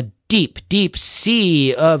week in a deep, deep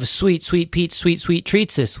sea of sweet, sweet Pete, sweet, sweet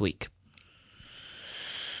treats this week?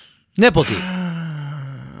 Nipple deep.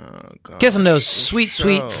 Kissing those sweet,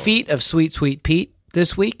 sweet feet of sweet, sweet Pete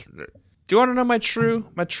this week? Do you want to know my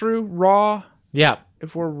true raw? Yeah.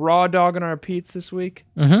 If we're raw dogging our Pete's this week?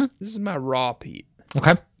 Mm-hmm. This is my raw Pete.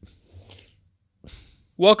 Okay.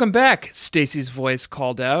 Welcome back, Stacy's voice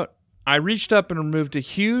called out. I reached up and removed a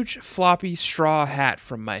huge, floppy straw hat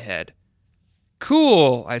from my head.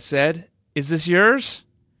 Cool, I said. Is this yours?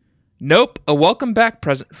 Nope, a welcome back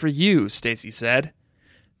present for you, Stacy said.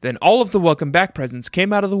 Then all of the welcome back presents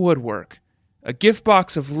came out of the woodwork. A gift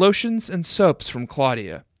box of lotions and soaps from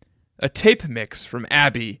Claudia, a tape mix from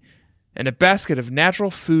Abby, and a basket of natural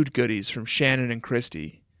food goodies from Shannon and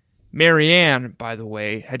Christy. Marianne, by the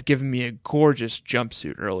way, had given me a gorgeous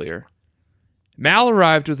jumpsuit earlier. Mal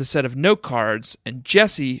arrived with a set of note cards, and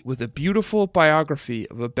Jessie with a beautiful biography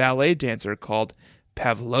of a ballet dancer called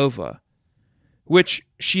Pavlova, which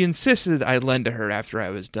she insisted I lend to her after I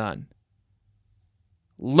was done.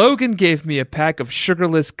 Logan gave me a pack of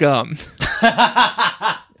sugarless gum.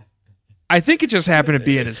 I think it just happened to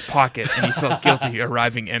be in his pocket, and he felt guilty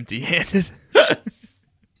arriving empty-handed.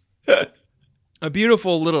 A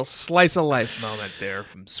beautiful little slice of life moment there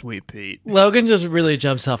from Sweet Pete. Logan just really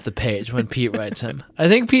jumps off the page when Pete writes him. I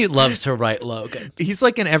think Pete loves to write Logan. He's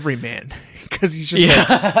like an everyman because he's just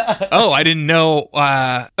like, oh, I didn't know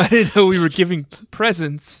we were giving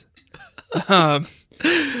presents. And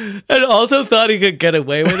also thought he could get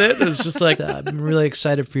away with it. It was just like, I'm really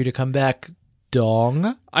excited for you to come back,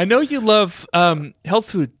 Dong. I know you love health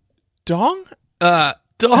food. Dong? Dong?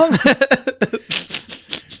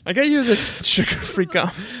 I got you this sugar-free gum.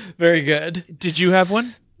 Very good. Did you have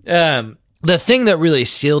one? The thing that really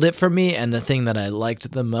sealed it for me and the thing that I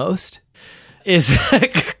liked the most is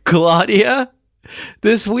Claudia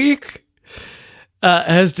this week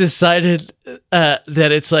has decided that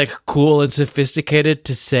it's like cool and sophisticated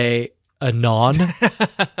to say anon.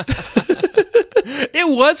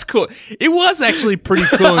 It was cool. It was actually pretty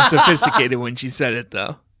cool and sophisticated when she said it,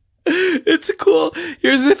 though. It's cool.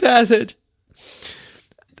 Here's the passage.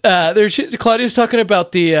 Claudia's talking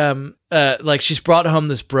about the like she's brought home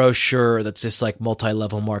this brochure that's this like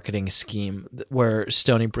multi-level marketing scheme where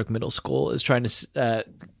Stony Brook Middle School is trying to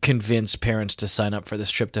convince parents to sign up for this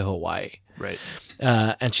trip to Hawaii. Right.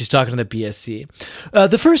 And she's talking to the BSC.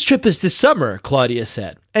 The first trip is this summer, Claudia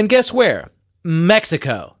said. And guess where?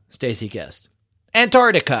 Mexico, Stacy guessed.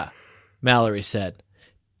 Antarctica, Mallory said.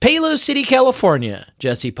 Palo City, California,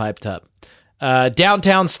 Jesse piped up.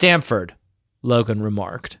 Downtown Stamford, Logan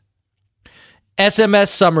remarked. SMS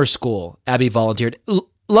summer school, Abby volunteered.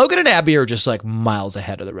 Logan and Abby are just like miles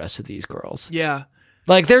ahead of the rest of these girls. Yeah.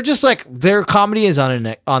 Like they're just like their comedy is on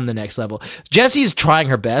the next level. Jesse's trying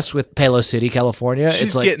her best with Palo City, California. She's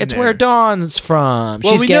it's like it's there. where Dawn's from.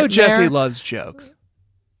 Well, She's we know Jessie there. loves jokes.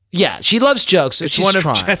 Yeah, she loves jokes. So It's she's one of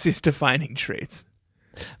trying. Jessie's defining traits.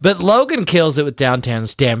 But Logan kills it with downtown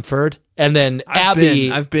Stamford. And then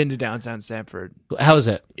Abby... I've been to downtown Stamford. How is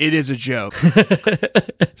it? It is a joke.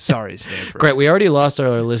 Sorry, Stamford. Great. We already lost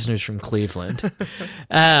our listeners from Cleveland.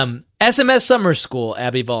 SMS Summer School,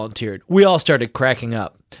 Abby volunteered. We all started cracking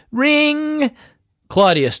up. Ring!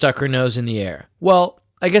 Claudia stuck her nose in the air. Well,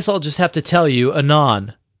 I guess I'll just have to tell you,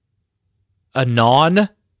 anon. Anon?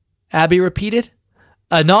 Abby repeated.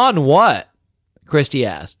 Anon what? Christy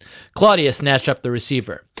asked. Claudia snatched up the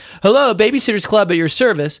receiver. Hello, Babysitter's Club at your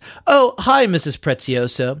service. Oh, hi, Mrs.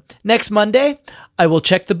 Prezioso. Next Monday, I will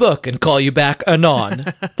check the book and call you back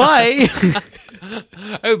anon. Bye.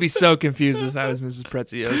 I would be so confused if I was Mrs.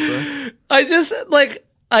 Prezioso.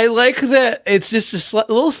 I like that it's just a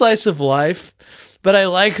little slice of life, but I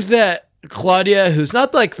like that Claudia, who's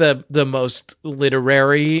not like the most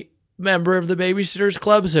literary member of the Babysitter's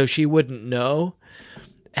Club, so she wouldn't know,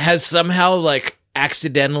 has somehow like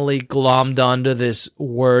accidentally glommed onto this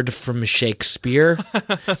word from Shakespeare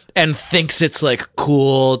and thinks it's like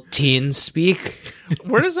cool teen speak.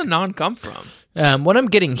 Where does anon come from? What I'm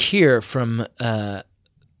getting here from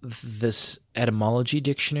this etymology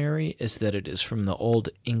dictionary is that it is from the Old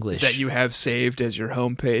English. That you have saved as your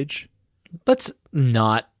homepage? Let's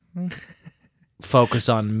not focus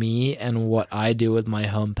on me and what I do with my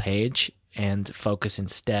homepage and focus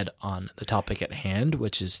instead on the topic at hand,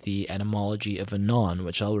 which is the etymology of anon,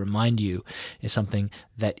 which I'll remind you is something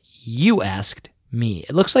that you asked me.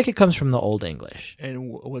 It looks like it comes from the Old English. And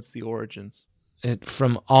what's the origins?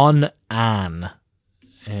 From on an.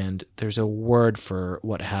 And there's a word for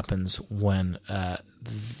what happens when,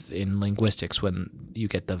 in linguistics, when you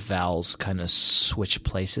get the vowels kind of switch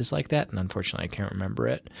places like that. And unfortunately, I can't remember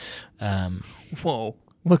it. Whoa.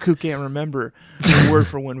 Look who can't remember the word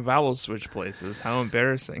for when vowels switch places. How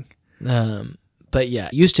embarrassing. But yeah,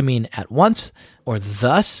 it used to mean at once or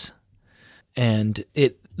thus. And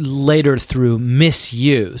it later, through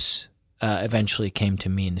misuse, eventually came to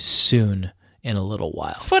mean soon in a little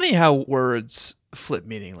while. It's funny how words flip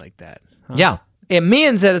meaning like that. Huh? Yeah. It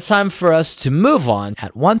means that it's time for us to move on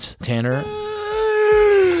at once, Tanner.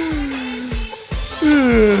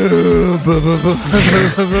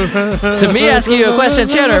 To me asking you a question,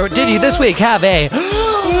 Tanner, did you this week have a... Burn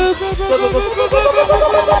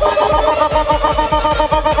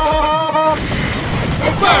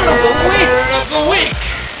of the week!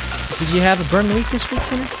 Did you have a burn of the week this week,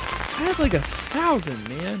 Tanner? I had like 1,000,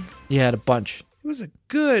 man. You had a bunch. It was a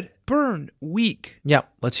good burn week. Yeah,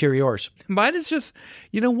 let's hear yours. Mine is just,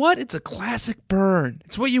 you know what? It's a classic burn.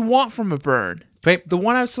 It's what you want from a burn. Right. The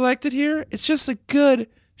one I've selected here, it's just a good,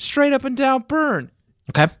 straight up and down burn.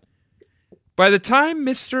 Okay. By the time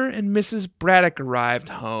Mr. and Mrs. Braddock arrived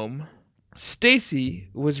home, Stacy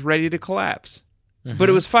was ready to collapse. Mm-hmm. But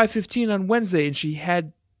it was 5:15 on Wednesday, and she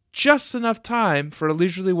had just enough time for a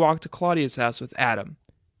leisurely walk to Claudia's house with Adam.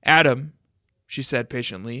 Adam, she said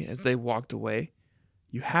patiently as they walked away,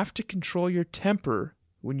 you have to control your temper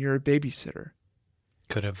when you're a babysitter.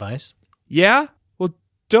 Good advice. Yeah? Well,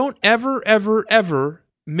 don't ever, ever, ever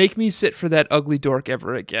make me sit for that ugly dork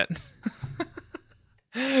ever again.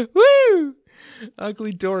 Woo!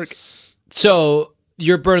 Ugly dork. So,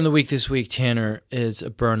 your burn of the week this week, Tanner, is a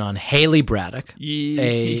burn on Haley Braddock.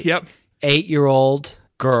 Yep. 8-year-old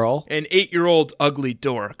girl. An 8-year-old ugly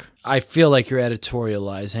dork. I feel like you're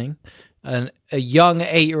editorializing. A young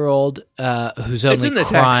 8-year-old whose only it's in the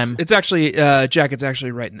crime... Text. It's actually, Jack, it's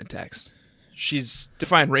actually right in the text. She's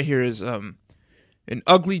defined right here as an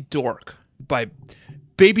ugly dork by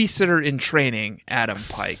babysitter in training, Adam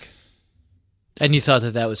Pike. And you thought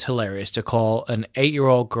that was hilarious to call an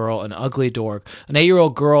 8-year-old girl an ugly dork. An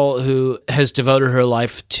 8-year-old girl who has devoted her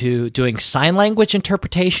life to doing sign language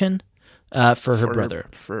interpretation for her brother.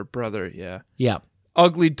 For her brother, yeah. Yeah.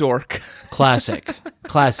 Ugly dork. Classic.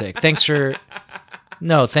 Classic. Thank you,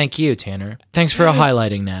 Tanner. Thanks for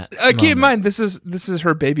highlighting that. Keep in mind, this is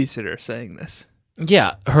her babysitter saying this.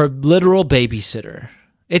 Yeah, her literal babysitter.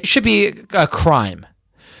 It should be a crime.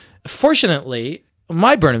 Fortunately,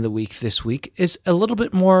 my burn of the week this week is a little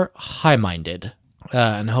bit more high-minded,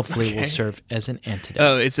 and hopefully will serve as an antidote.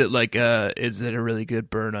 Oh, is it a really good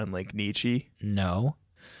burn on like Nietzsche? No.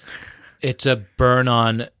 It's a burn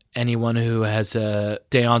on anyone who has a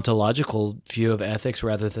deontological view of ethics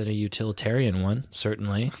rather than a utilitarian one,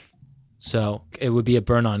 certainly. So it would be a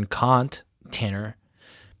burn on Kant, Tanner.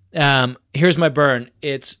 Here's my burn.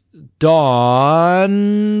 It's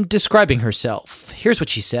Dawn describing herself. Here's what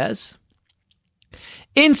she says.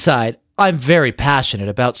 Inside, I'm very passionate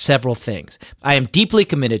about several things. I am deeply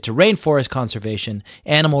committed to rainforest conservation,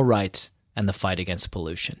 animal rights, and the fight against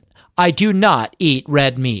pollution. I do not eat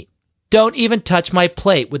red meat. Don't even touch my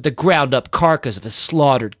plate with the ground-up carcass of a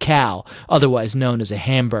slaughtered cow, otherwise known as a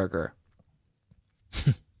hamburger.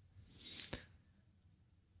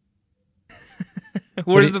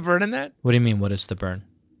 What is the burn in that? What do you mean, what is the burn?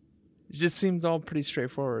 It just seems all pretty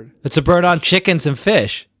straightforward. It's a burn on chickens and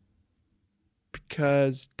fish.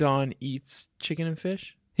 Because Dawn eats chicken and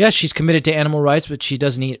fish? Yeah, she's committed to animal rights, but she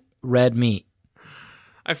doesn't eat red meat.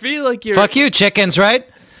 I feel like you're... Fuck you, chickens, right?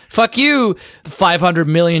 Fuck you, 500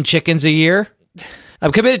 million chickens a year.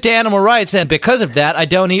 I'm committed to animal rights, and because of that, I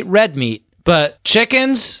don't eat red meat. But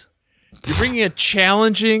chickens... You're bringing a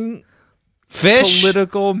challenging... Fish?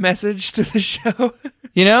 Political message to the show.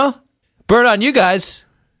 You know? Burn on you guys.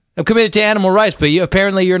 I'm committed to animal rights, but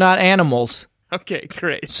apparently you're not animals. Okay,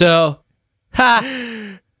 great. So,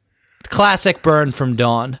 classic burn from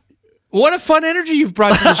Dawn. What a fun energy you've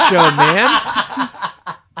brought to the show, man.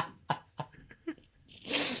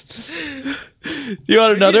 You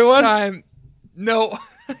want another one? Time. No,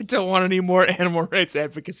 I don't want any more animal rights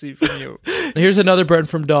advocacy from you. Here's another burn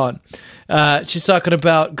from Dawn. She's talking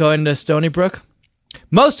about going to Stony Brook.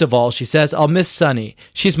 Most of all, she says, I'll miss Sunny.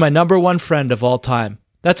 She's my number one friend of all time.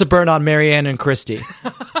 That's a burn on Marianne and Christy.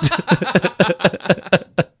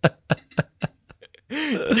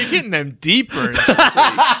 You're getting them deep burns.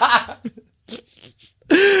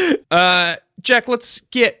 Jack, let's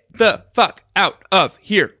get the fuck out of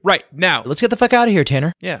here right now. Let's get the fuck out of here,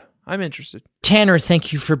 Tanner. Yeah, I'm interested. Tanner,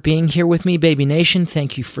 thank you for being here with me. Baby Nation,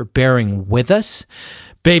 thank you for bearing with us.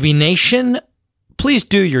 Baby Nation, please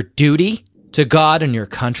do your duty to God and your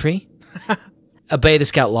country. Obey the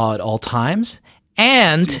Scout Law at all times.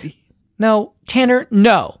 And, Duty. no, Tanner,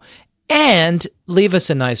 no. And leave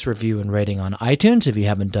us a nice review and rating on iTunes if you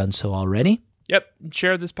haven't done so already. Yep,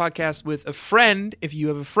 share this podcast with a friend if you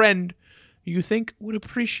have a friend you think would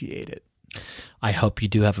appreciate it. I hope you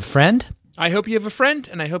do have a friend. I hope you have a friend,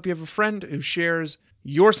 and I hope you have a friend who shares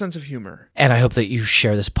your sense of humor. And I hope that you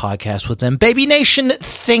share this podcast with them. Baby Nation,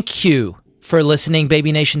 thank you for listening.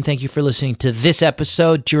 Baby Nation, thank you for listening to this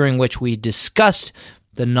episode during which we discussed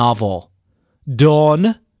the novel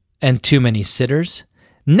Dawn and Too Many Sitters.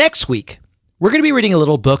 Next week, we're going to be reading a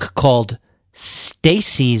little book called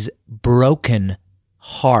Stacy's Broken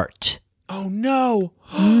Heart. Oh, no.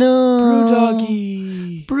 No.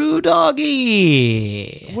 Brewdoggy.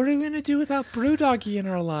 Brewdoggy. What are we going to do without Brewdoggy in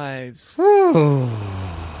our lives?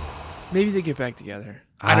 Maybe they get back together.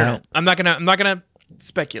 I don't know. I'm not gonna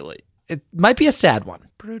speculate. It might be a sad one.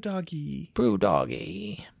 Brewdoggy.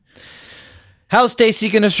 Brewdoggy. How's Stacy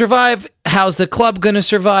going to survive? How's the club going to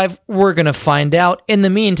survive? We're going to find out. In the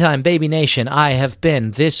meantime, Baby Nation, I have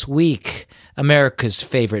been this week America's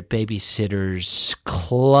favorite Babysitters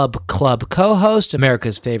Club co-host,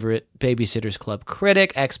 America's favorite Babysitters Club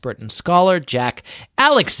critic, expert and scholar, Jack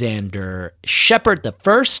Alexander Shepard the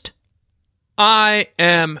First. I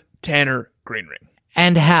am Tanner Greenring.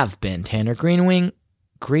 And have been Tanner Greenring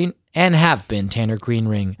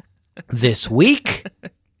this week.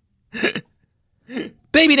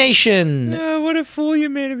 Baby Nation, What a fool you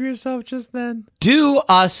made of yourself just then. do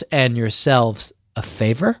us and yourselves a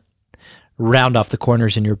favor. Round off the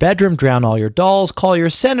corners in your bedroom, drown all your dolls, call your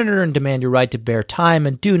senator and demand your right to bear time,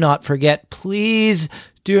 and do not forget, please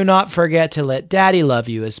do not forget to let Daddy love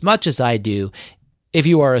you as much as I do. If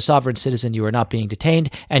you are a sovereign citizen, you are not being detained,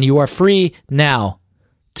 and you are free now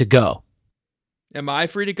to go. Am I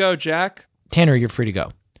free to go, Jack? Tanner, you're free to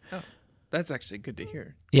go. Oh, that's actually good to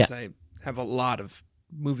hear. Yeah. 'Cause I have a lot of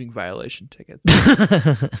moving violation tickets.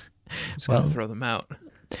 Just Well. gonna throw them out.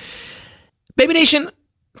 Baby Nation,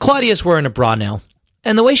 Claudia's wearing a bra now,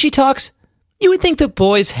 and the way she talks, you would think that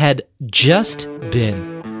boys had just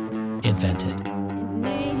been invented. In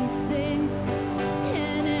 86,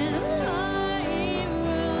 and in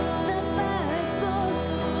Hollywood, the first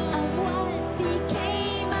book of what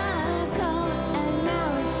became a cult, and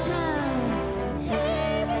now it's time.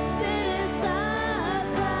 Babysitter's Club.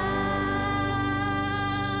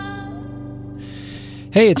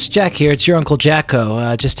 Hey, it's Jack here. It's your Uncle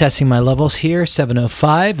Jacko. Just testing my levels here.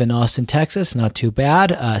 7:05 in Austin, Texas. Not too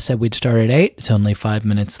bad. Said we'd start at 8. It's only 5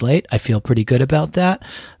 minutes late. I feel pretty good about that.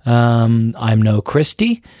 I'm no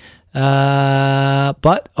Christy.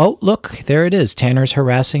 But, oh, look, there it is. Tanner's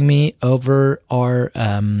harassing me over our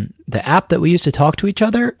the app that we use to talk to each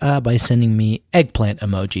other by sending me eggplant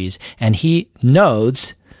emojis. And he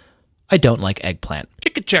knows I don't like eggplant.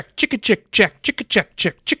 Chicka check, chicka check, check, chicka check,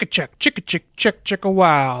 check, chicka check, chicka check, check, chicka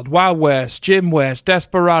wild, Wild West, Jim West,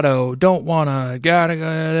 Desperado, don't wanna,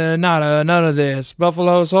 gotta, nada, none of this.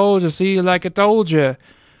 Buffalo Soldier, see you like I told you.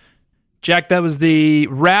 Jack, that was the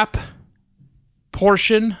rap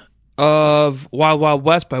portion of Wild Wild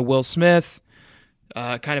West by Will Smith.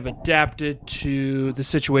 kind of adapted to the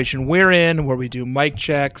situation we're in, where we do mic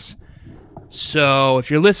checks. So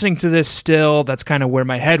if you're listening to this still, that's kind of where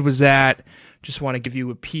my head was at. Just want to give you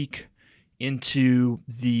a peek into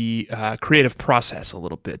the creative process a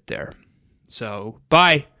little bit there. So,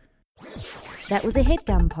 bye. That was a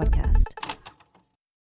HeadGum podcast.